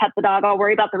able to pet the dog. I'll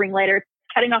worry about the ring later. It's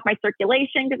cutting off my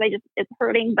circulation because it's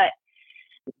hurting, but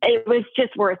it was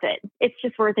just worth it. It's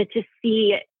just worth it to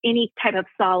see any type of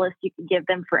solace you can give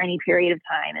them for any period of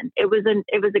time. And it was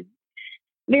a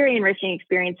very enriching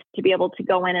experience to be able to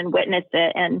go in and witness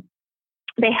it. And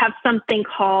they have something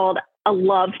called a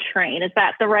love train. Is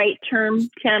that the right term,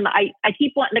 Tim? I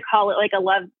keep wanting to call it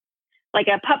like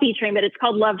a puppy train, but it's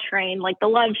called Love Train, like the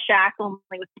Love Shack only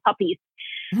with puppies.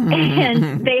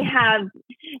 And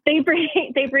they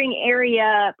bring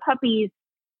area puppies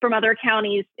from other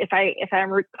counties, if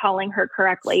I'm recalling her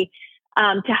correctly,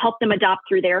 to help them adopt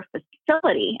through their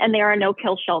facility. And they are a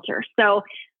no-kill shelter. So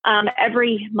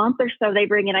every month or so they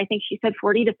bring in, I think she said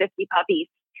 40 to 50 puppies,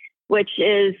 which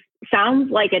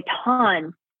sounds like a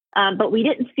ton. But we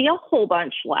didn't see a whole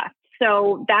bunch left.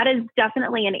 So that is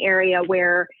definitely an area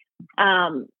where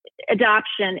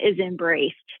adoption is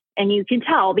embraced. And you can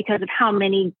tell because of how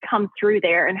many come through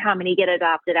there and how many get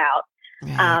adopted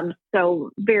out.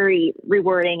 So very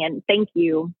rewarding. And thank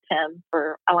you, Tim,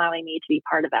 for allowing me to be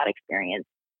part of that experience.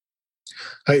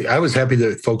 I was happy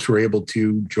that folks were able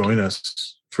to join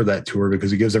us for that tour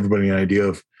because it gives everybody an idea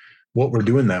of what we're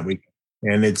doing that week.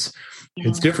 And it's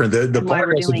different. The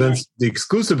podcast events, the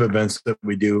exclusive events that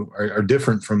we do are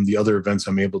different from the other events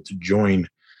I'm able to join,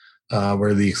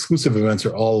 where the exclusive events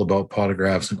are all about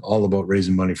potographs and all about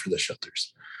raising money for the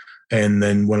shelters. And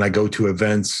then when I go to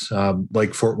events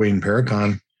like Fort Wayne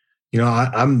Paracon,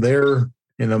 I'm there,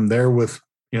 and I'm there with,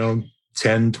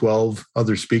 10, 12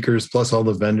 other speakers plus all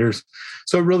the vendors.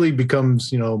 So it really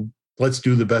becomes, let's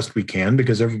do the best we can,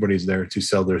 because everybody's there to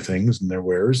sell their things and their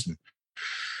wares.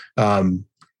 But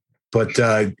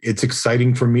it's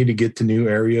exciting for me to get to new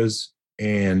areas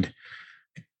and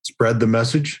spread the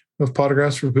message of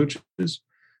Potographs for Pooches,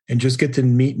 and just get to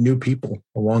meet new people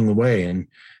along the way. And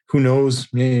who knows,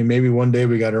 maybe one day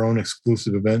we got our own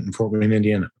exclusive event in Fort Wayne,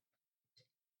 Indiana.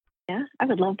 Yeah, I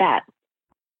would love that.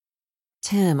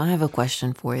 Tim, I have a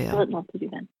question for you. I would love to do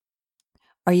that.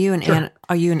 Are you an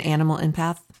animal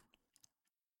empath?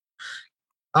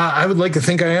 I would like to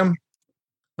think I am.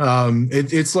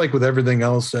 It's like with everything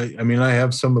else. I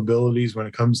have some abilities when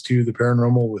it comes to the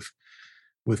paranormal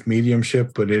with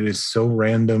mediumship, but it is so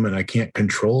random and I can't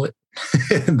control it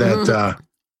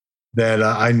that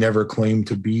I never claim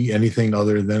to be anything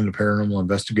other than a paranormal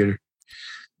investigator.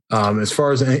 As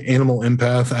far as an animal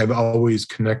empath, I've always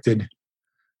connected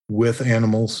with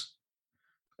animals.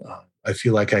 I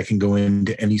feel like I can go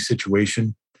into any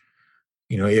situation.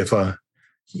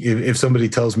 If somebody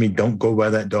tells me don't go by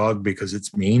that dog because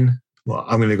it's mean, well,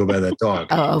 I'm going to go by that dog.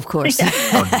 Oh, of course.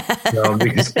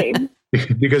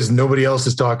 Because nobody else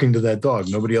is talking to that dog.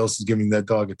 Nobody else is giving that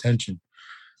dog attention.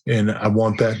 And I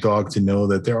want that dog to know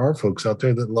that there are folks out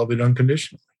there that love it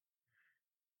unconditionally.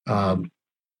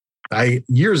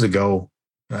 Years ago,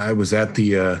 I was at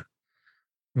a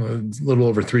little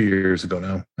over 3 years ago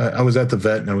now, I was at the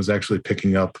vet, and I was actually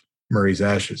picking up Murray's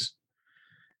ashes.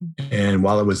 And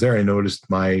while I was there, I noticed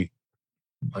my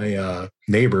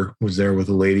neighbor was there with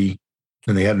a lady,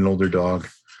 and they had an older dog,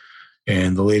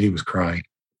 and the lady was crying.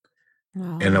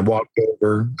 Oh. And I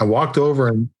walked over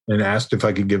and asked if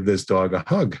I could give this dog a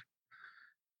hug.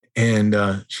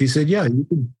 And she said, yeah,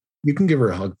 you can give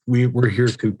her a hug. We're here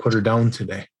to put her down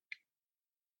today.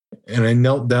 And I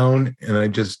knelt down and I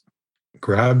just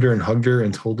grabbed her and hugged her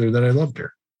and told her that I loved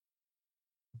her.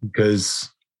 Because,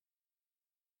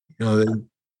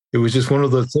 it was just one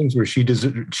of those things where she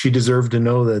deserved to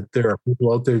know that there are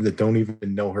people out there that don't even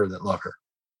know her that love her.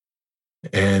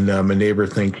 And my neighbor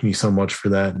thanked me so much for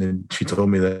that. And then she told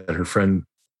me that her friend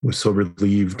was so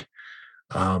relieved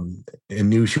and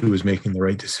knew she was making the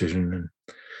right decision.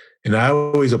 And I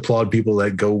always applaud people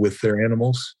that go with their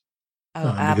animals. Oh,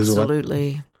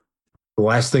 absolutely. The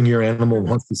last thing your animal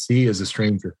wants to see is a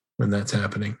stranger when that's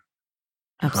happening.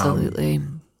 Absolutely.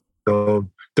 So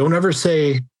don't ever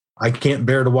say, I can't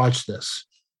bear to watch this.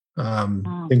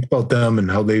 Think about them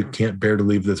and how they can't bear to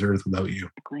leave this earth without you.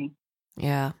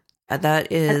 Yeah.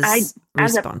 That is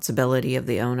responsibility of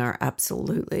the owner.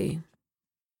 Absolutely.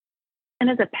 And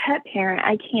as a pet parent,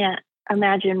 I can't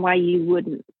imagine why you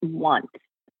wouldn't want to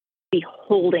be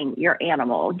holding your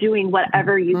animal, doing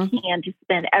whatever you can to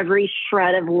spend every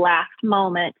shred of last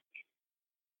moment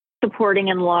supporting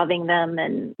and loving them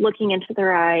and looking into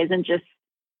their eyes. And just,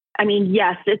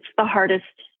 yes, it's the hardest.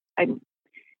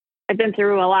 I've been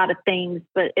through a lot of things,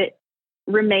 but it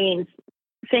remains,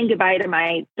 saying goodbye to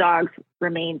my dogs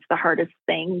remains the hardest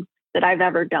thing that I've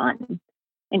ever done,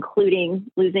 including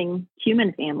losing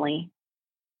human family.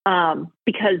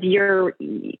 Because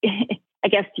I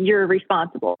guess you're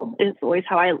responsible. It's always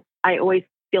how I always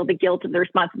feel the guilt of the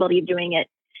responsibility of doing it.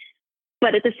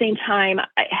 But at the same time,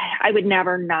 I would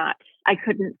never not. I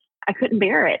couldn't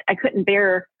bear it. I couldn't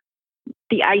bear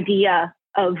the idea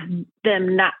of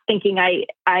them not thinking I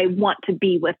want to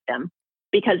be with them,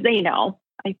 because they know,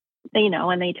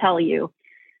 and they tell you,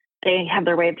 they have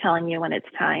their way of telling you when it's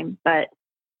time. But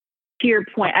to your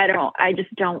point, I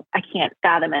can't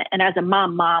fathom it. And as a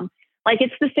mom, like,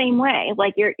 it's the same way.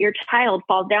 Like, your child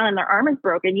falls down and their arm is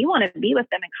broken. You want to be with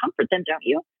them and comfort them, don't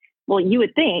you? Well, you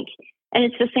would think. And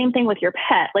it's the same thing with your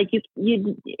pet. Like, you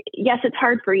yes, it's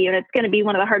hard for you, and it's going to be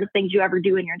one of the hardest things you ever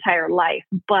do in your entire life,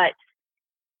 but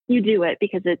you do it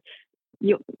because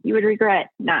you would regret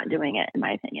not doing it, in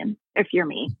my opinion, if you're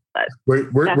me. But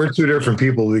we're two different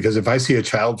people, because if I see a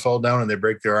child fall down and they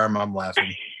break their arm, I'm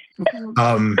laughing.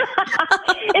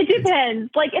 It depends.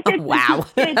 Like, if it's wow.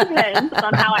 It depends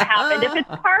on how it happened. If it's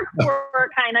parkour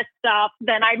kind of stuff,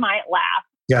 then I might laugh.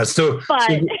 Yeah. So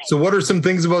what are some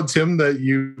things about Tim that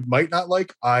you might not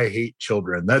like? I hate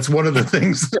children. That's one of the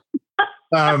things.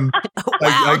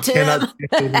 I cannot.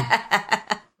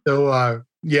 So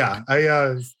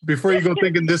before you go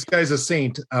thinking this guy's a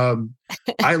saint,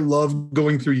 I love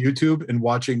going through YouTube and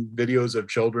watching videos of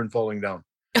children falling down.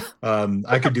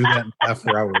 I could do that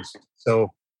after hours.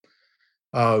 So,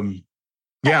 yeah,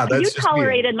 that's you just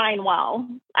tolerated mine well.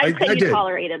 I say you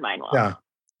tolerated mine well. Yeah,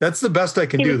 that's the best I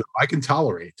can do. Though. I can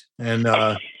tolerate, and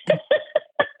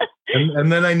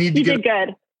and then I need to get. Did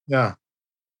good. Yeah,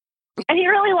 and he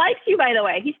really likes you, by the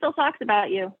way. He still talks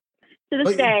about you to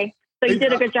this day. So you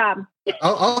did a good job.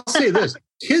 I'll say this: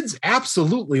 kids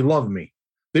absolutely love me.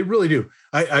 They really do.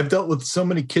 I've dealt with so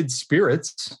many kid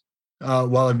spirits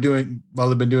while I've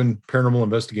been doing paranormal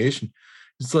investigation.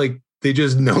 It's like they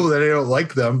just know that I don't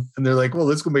like them, and they're like, "Well,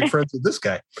 let's go make friends with this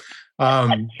guy."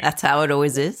 That's how it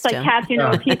always is. It's like cats,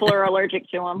 people are allergic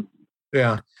to them.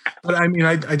 Yeah, but I mean,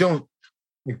 I don't.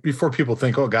 Like, before people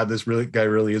think, "Oh God, this guy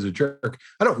really is a jerk,"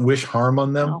 I don't wish harm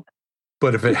on them. No.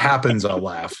 But if it happens, I'll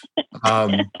laugh.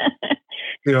 I'm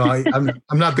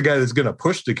not the guy that's going to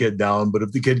push the kid down, but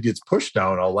if the kid gets pushed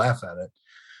down, I'll laugh at it.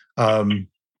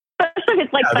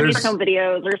 It's like funny home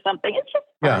videos or something. It's just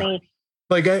funny. Yeah.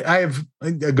 Like I have a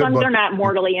good buddy. They're not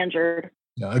mortally injured.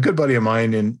 Yeah, a good buddy of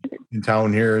mine in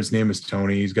town here. His name is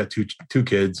Tony. He's got two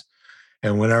kids,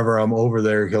 and whenever I'm over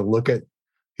there, he'll look at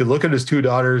his two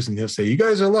daughters and he'll say, "You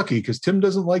guys are lucky because Tim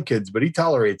doesn't like kids, but he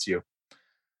tolerates you."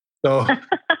 So.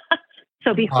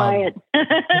 So be quiet.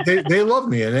 they love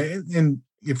me, and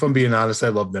if I'm being honest, I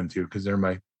love them too because they're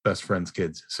my best friend's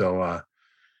kids. So, I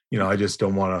just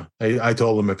don't want to. I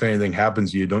told them if anything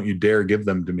happens to you, don't you dare give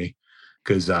them to me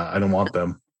because I don't want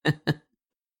them.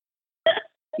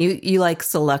 You like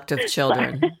selective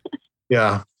children.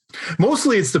 Yeah,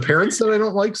 mostly it's the parents that I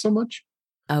don't like so much.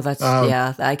 Oh, that's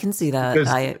yeah. I can see that.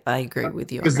 I agree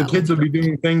with you. Because the kids will be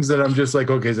doing things that I'm just like,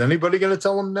 okay, is anybody going to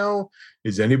tell them no?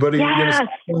 Is anybody going to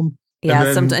tell them?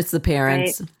 Yeah, sometimes it's the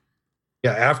parents. Right.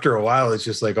 Yeah, after a while, it's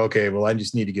just like, okay, well, I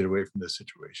just need to get away from this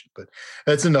situation. But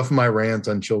that's enough of my rant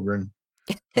on children.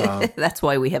 That's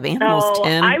why we have animals,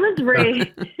 Tim. I was raised.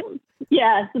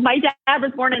 Yes, my dad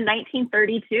was born in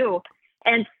 1932.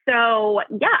 And so,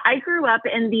 I grew up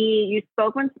in you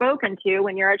spoke when spoken to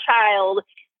when you're a child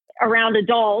around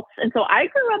adults. And so I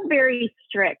grew up very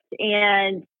strict,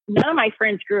 and none of my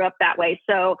friends grew up that way.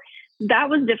 So that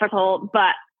was difficult.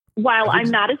 But while I'm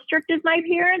not as strict as my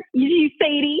parents, you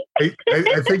Sadie. I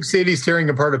think Sadie's tearing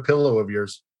apart a pillow of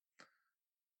yours.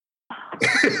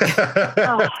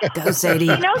 Go, Sadie.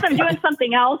 She knows I'm doing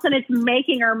something else, and it's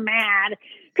making her mad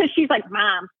because she's like,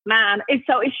 "Mom." And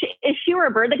so if she were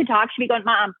a bird that could talk, she'd be going,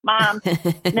 "Mom."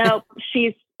 No,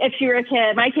 if she were a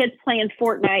kid, my kid's playing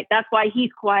Fortnite. That's why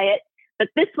he's quiet. But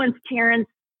this one's tearing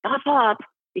stuff up.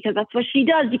 Because that's what she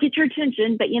does to get your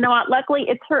attention. But you know what? Luckily,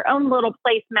 it's her own little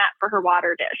placemat for her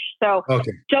water dish. So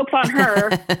Joke's on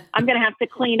her. I'm going to have to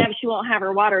clean up. She won't have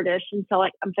her water dish until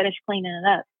I'm finished cleaning it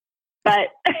up.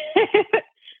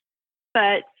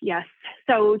 But yes.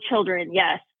 So children,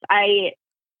 yes.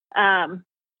 I'm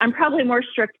probably more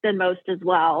strict than most as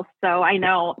well. So I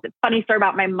know. Funny story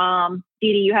about my mom.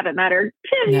 DeeDee, you haven't met her.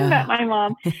 Tim, you met my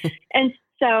mom. And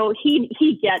so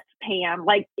he gets Pam.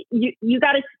 Like you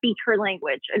got to speak her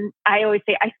language. And I always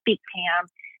say, I speak Pam.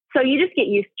 So you just get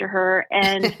used to her.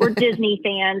 And we're Disney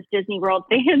fans, Disney World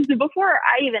fans. Before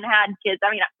I even had kids,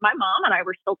 I mean, my mom and I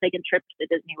were still taking trips to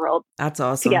Disney World. That's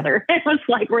awesome. Together. It was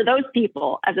like, we're those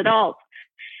people as adults.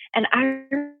 And I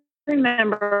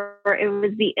remember it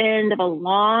was the end of a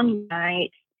long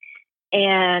night.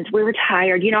 And we were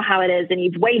tired. You know how it is. And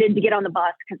you've waited to get on the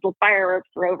bus because the fireworks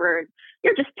were over.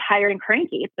 You're just tired and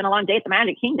cranky. It's been a long day at the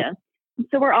Magic Kingdom. And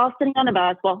so we're all sitting on the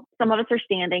bus. Well, some of us are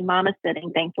standing. Mom is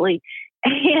sitting, thankfully.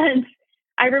 And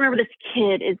I remember this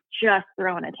kid is just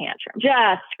throwing a tantrum,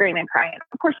 just screaming, crying.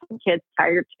 Of course, the kid's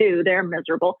tired too. They're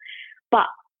miserable. But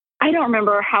I don't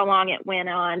remember how long it went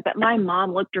on. But my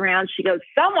mom looked around. She goes,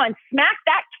 "Someone smack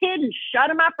that kid and shut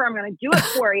him up or I'm going to do it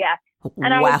for you."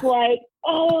 And I was like,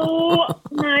 oh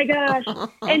my gosh.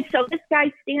 And so this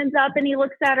guy stands up and he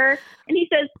looks at her and he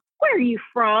says, "Where are you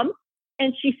from?"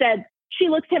 And she said, she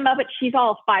looks him up, but she's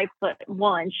all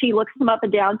 5'1". She looks him up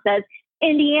and down, says,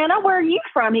 "Indiana, where are you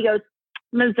from?" He goes,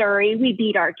 "Missouri. We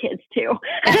beat our kids too."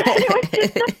 And it was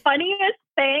just the funniest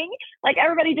thing. Like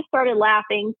everybody just started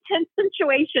laughing. Tense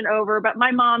situation over, but my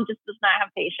mom just does not have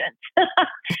patience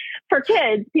for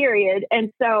kids, period.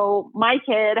 And so my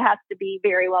kid has to be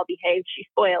very well behaved. She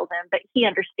spoils him, but he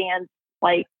understands,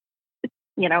 like,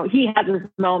 he has his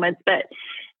moments, but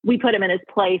we put him in his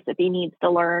place if he needs to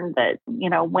learn that,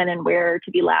 when and where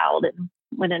to be loud and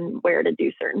when and where to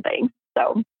do certain things.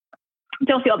 So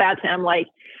don't feel bad to him. Like,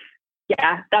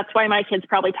 yeah, that's why my kid's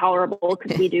probably tolerable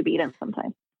because we do beat him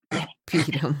sometimes.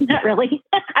 Beat them. Not really.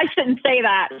 I shouldn't say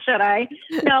that, should I?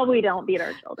 No, we don't beat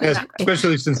our children. Yes,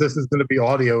 especially since this is going to be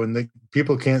audio and the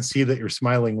people can't see that you're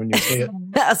smiling when you say it.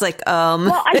 I was like,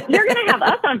 Well, you're going to have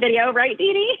us on video, right,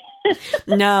 DeeDee?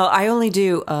 No, I only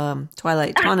do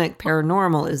Twilight Tonic.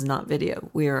 Paranormal is not video.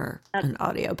 We are an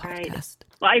audio podcast. Right.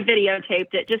 Well, I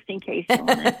videotaped it just in case you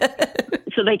want it.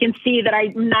 So they can see that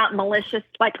I'm not malicious.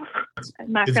 Like,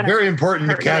 I'm not. It's very important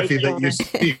to Cathy that you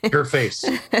see her face.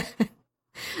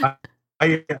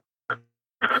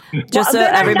 Just so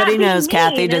everybody knows,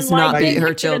 Cathy does not beat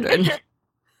her children.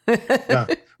 Yeah.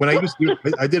 When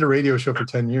I did a radio show for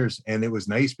 10 years, and it was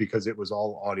nice because it was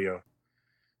all audio.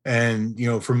 And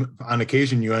from on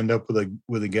occasion, you end up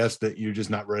with a guest that you're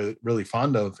just not really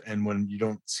fond of, and when you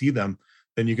don't see them,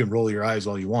 then you can roll your eyes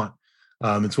all you want.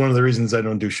 It's one of the reasons I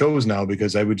don't do shows now,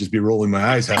 because I would just be rolling my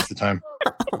eyes half the time.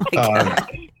 Oh my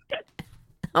God.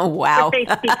 Oh wow! Your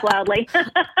face speaks loudly.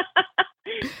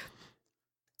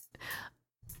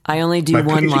 I only do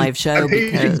one live show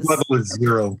because level is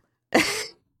 0.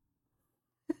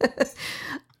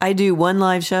 I do one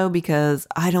live show because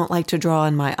I don't like to draw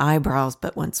on my eyebrows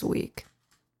but once a week.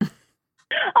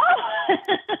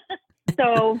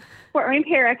 So, Fort Wayne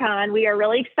Paracon, we are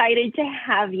really excited to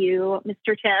have you,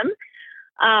 Mr. Tim.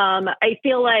 I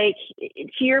feel like,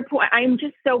 to your point, I'm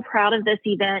just so proud of this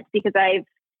event because I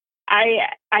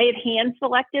have hand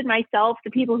selected myself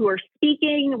the people who are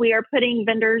speaking. We are putting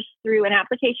vendors through an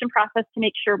application process to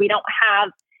make sure we don't have,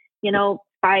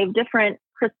 5 different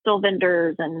crystal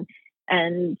vendors and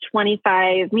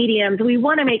 25 mediums. We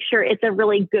want to make sure it's a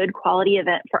really good quality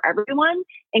event for everyone,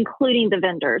 including the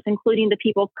vendors, including the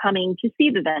people coming to see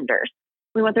the vendors.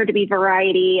 We want there to be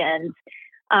variety and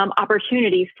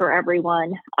opportunities for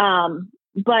everyone.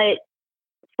 But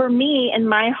for me, in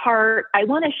my heart, I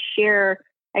want to share,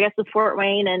 I guess, with Fort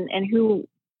Wayne and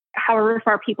however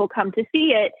far people come to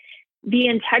see it, the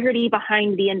integrity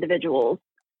behind the individuals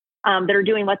that are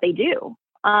doing what they do.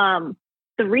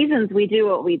 The reasons we do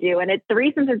what we do, and the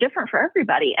reasons are different for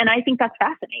everybody. And I think that's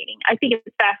fascinating. I think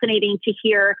it's fascinating to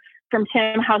hear from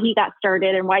Tim how he got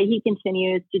started and why he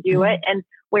continues to do it and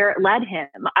where it led him.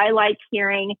 I like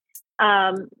hearing,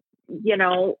 from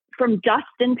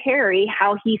Dustin Perry,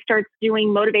 how he starts doing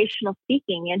motivational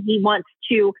speaking and he wants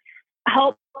to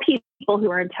help people who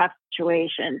are in tough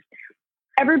situations.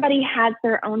 Everybody has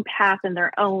their own path and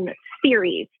their own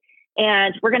theories.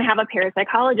 And we're going to have a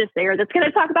parapsychologist there that's going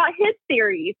to talk about his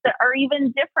theories that are even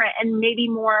different and maybe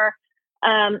more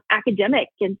academic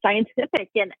and scientific.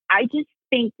 And I just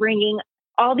think bringing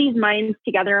all these minds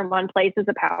together in one place is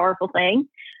a powerful thing.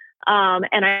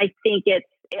 And I think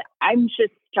I'm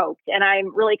just stoked and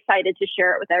I'm really excited to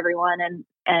share it with everyone.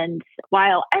 And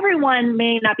while everyone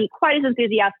may not be quite as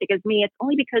enthusiastic as me, it's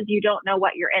only because you don't know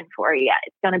what you're in for yet.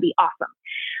 It's going to be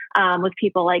awesome with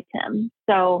people like Tim.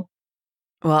 So,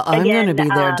 well, I'm going to be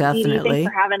there definitely.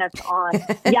 Thanks for having us on.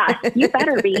 Yeah, you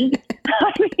better be.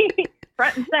 I mean,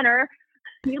 front and center.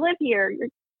 You live here.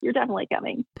 You're definitely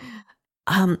coming.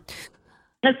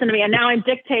 Listen to me. And now I'm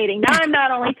dictating. Now I'm not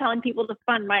only telling people to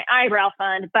fund my eyebrow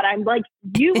fund, but I'm like,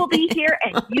 you will be here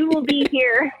and you will be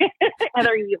here,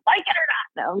 whether you like it or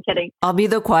not. No, I'm kidding. I'll be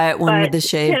the quiet one with the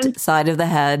shaved side of the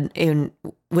head and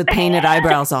with painted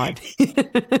eyebrows on.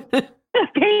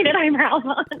 Painted eyebrows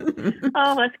on.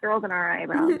 Oh, us girls and our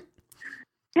eyebrows.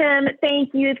 Tim, thank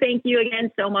you again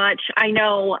so much. I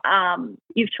know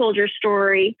you've told your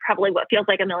story probably what feels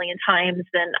like a million times,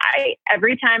 and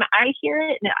every time I hear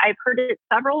it, and I've heard it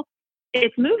several,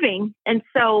 it's moving. And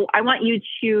so I want you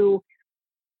to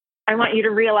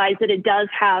realize that it does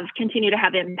continue to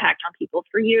have impact on people.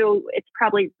 For you, it's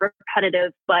probably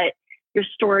repetitive, but your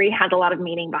story has a lot of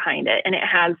meaning behind it, and it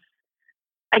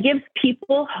gives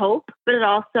people hope, but it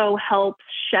also helps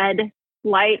shed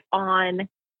light on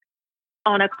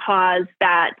a cause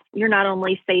that you're not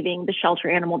only saving the shelter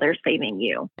animal, they're saving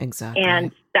you. Exactly.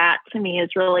 And that to me is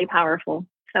really powerful.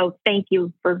 So thank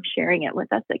you for sharing it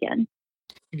with us again.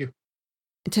 Thank you.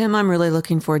 Tim, I'm really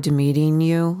looking forward to meeting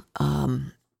you.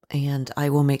 And I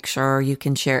will make sure you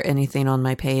can share anything on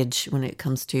my page when it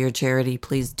comes to your charity.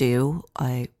 Please do.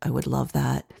 I would love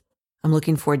that. I'm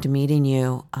looking forward to meeting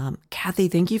you. Cathy,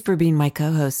 thank you for being my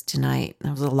co-host tonight.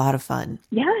 That was a lot of fun.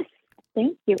 Yes,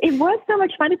 thank you. It was so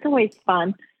much fun. It's always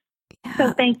fun. Yeah.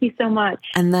 So thank you so much.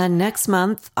 And then next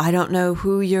month, I don't know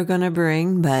who you're going to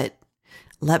bring, but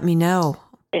let me know.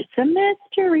 It's a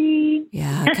mystery.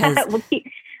 Yeah, because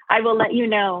I will let you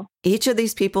know. Each of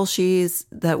these people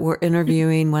that we're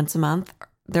interviewing once a month,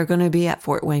 they're going to be at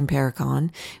Fort Wayne Paracon,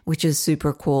 which is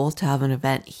super cool to have an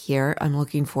event here. I'm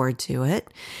looking forward to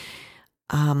it.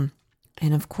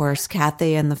 And of course,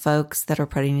 Cathy and the folks that are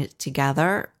putting it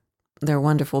together, They're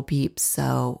wonderful peeps.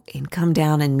 So, and come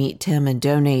down and meet Tim and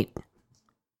donate.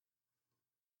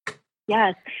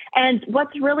 Yes. And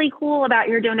what's really cool about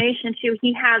your donation too,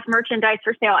 he has merchandise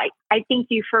for sale. I think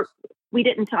we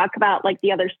didn't talk about like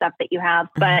the other stuff that you have,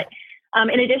 but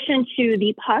in addition to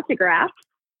the potographs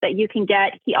that you can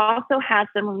get, he also has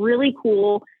some really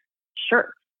cool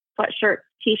shirts, sweatshirts,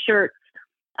 t-shirts.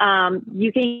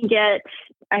 You can get,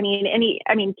 I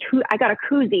got a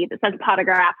koozie that says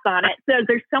potographs on it. So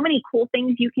there's so many cool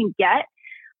things you can get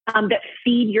that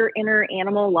feed your inner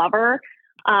animal lover.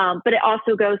 But it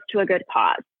also goes to a good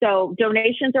cause. So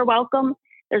donations are welcome.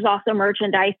 There's also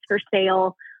merchandise for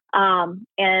sale.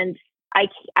 And I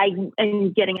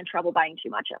am getting in trouble buying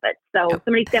too much of it. So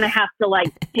somebody's going to have to like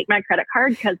take my credit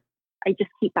card because I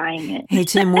just keep buying it. Hey,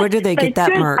 Tim, where do they get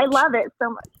that merch? I love it so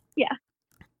much. Yeah.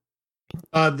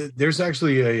 There's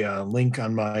actually a link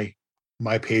on my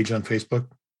page on Facebook.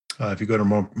 If you go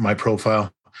to my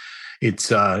profile,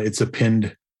 it's a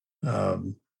pinned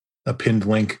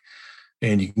link.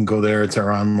 And you can go there. It's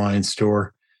our online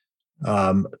store.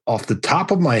 Off the top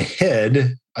of my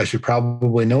head, I should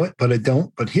probably know it, but I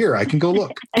don't. But here, I can go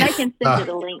look. And I can send you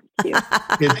the link too.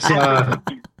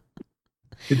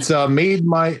 It's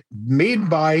made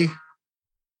by.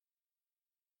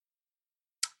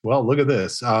 Well, look at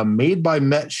this. Made by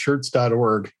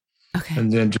metshirts.org. Okay.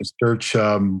 And then just search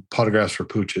potographs for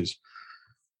pooches.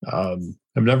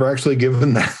 I've never actually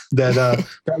given that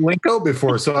link out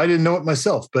before, so I didn't know it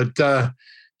myself. But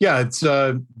it's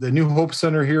the New Hope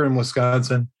Center here in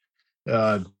Wisconsin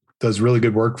does really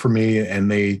good work for me, and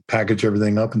they package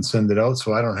everything up and send it out,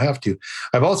 so I don't have to.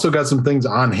 I've also got some things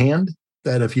on hand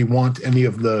that if you want any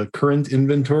of the current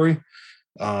inventory,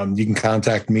 you can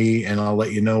contact me, and I'll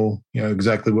let you know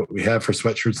exactly what we have for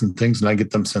sweatshirts and things, and I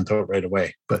get them sent out right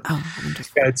away. But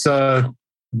it's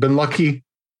been lucky.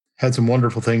 Had some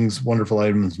wonderful things, wonderful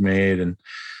items made,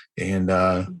 and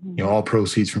all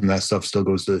proceeds from that stuff still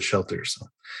goes to the shelter. So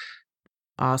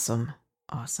awesome.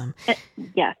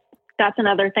 Yes, that's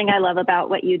another thing I love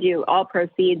about what you do. All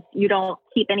proceeds, you don't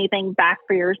keep anything back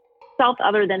for yourself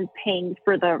other than paying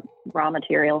for the raw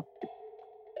material.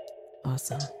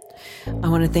 Awesome. I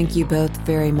want to thank you both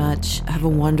very much. Have a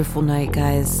wonderful night,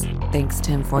 guys. Thanks,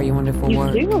 Tim, for your wonderful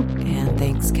work. You too. And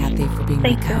thanks, Cathy, for being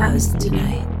my co-host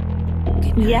tonight.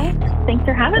 Yes, thanks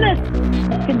for having us.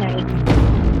 Good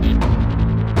night.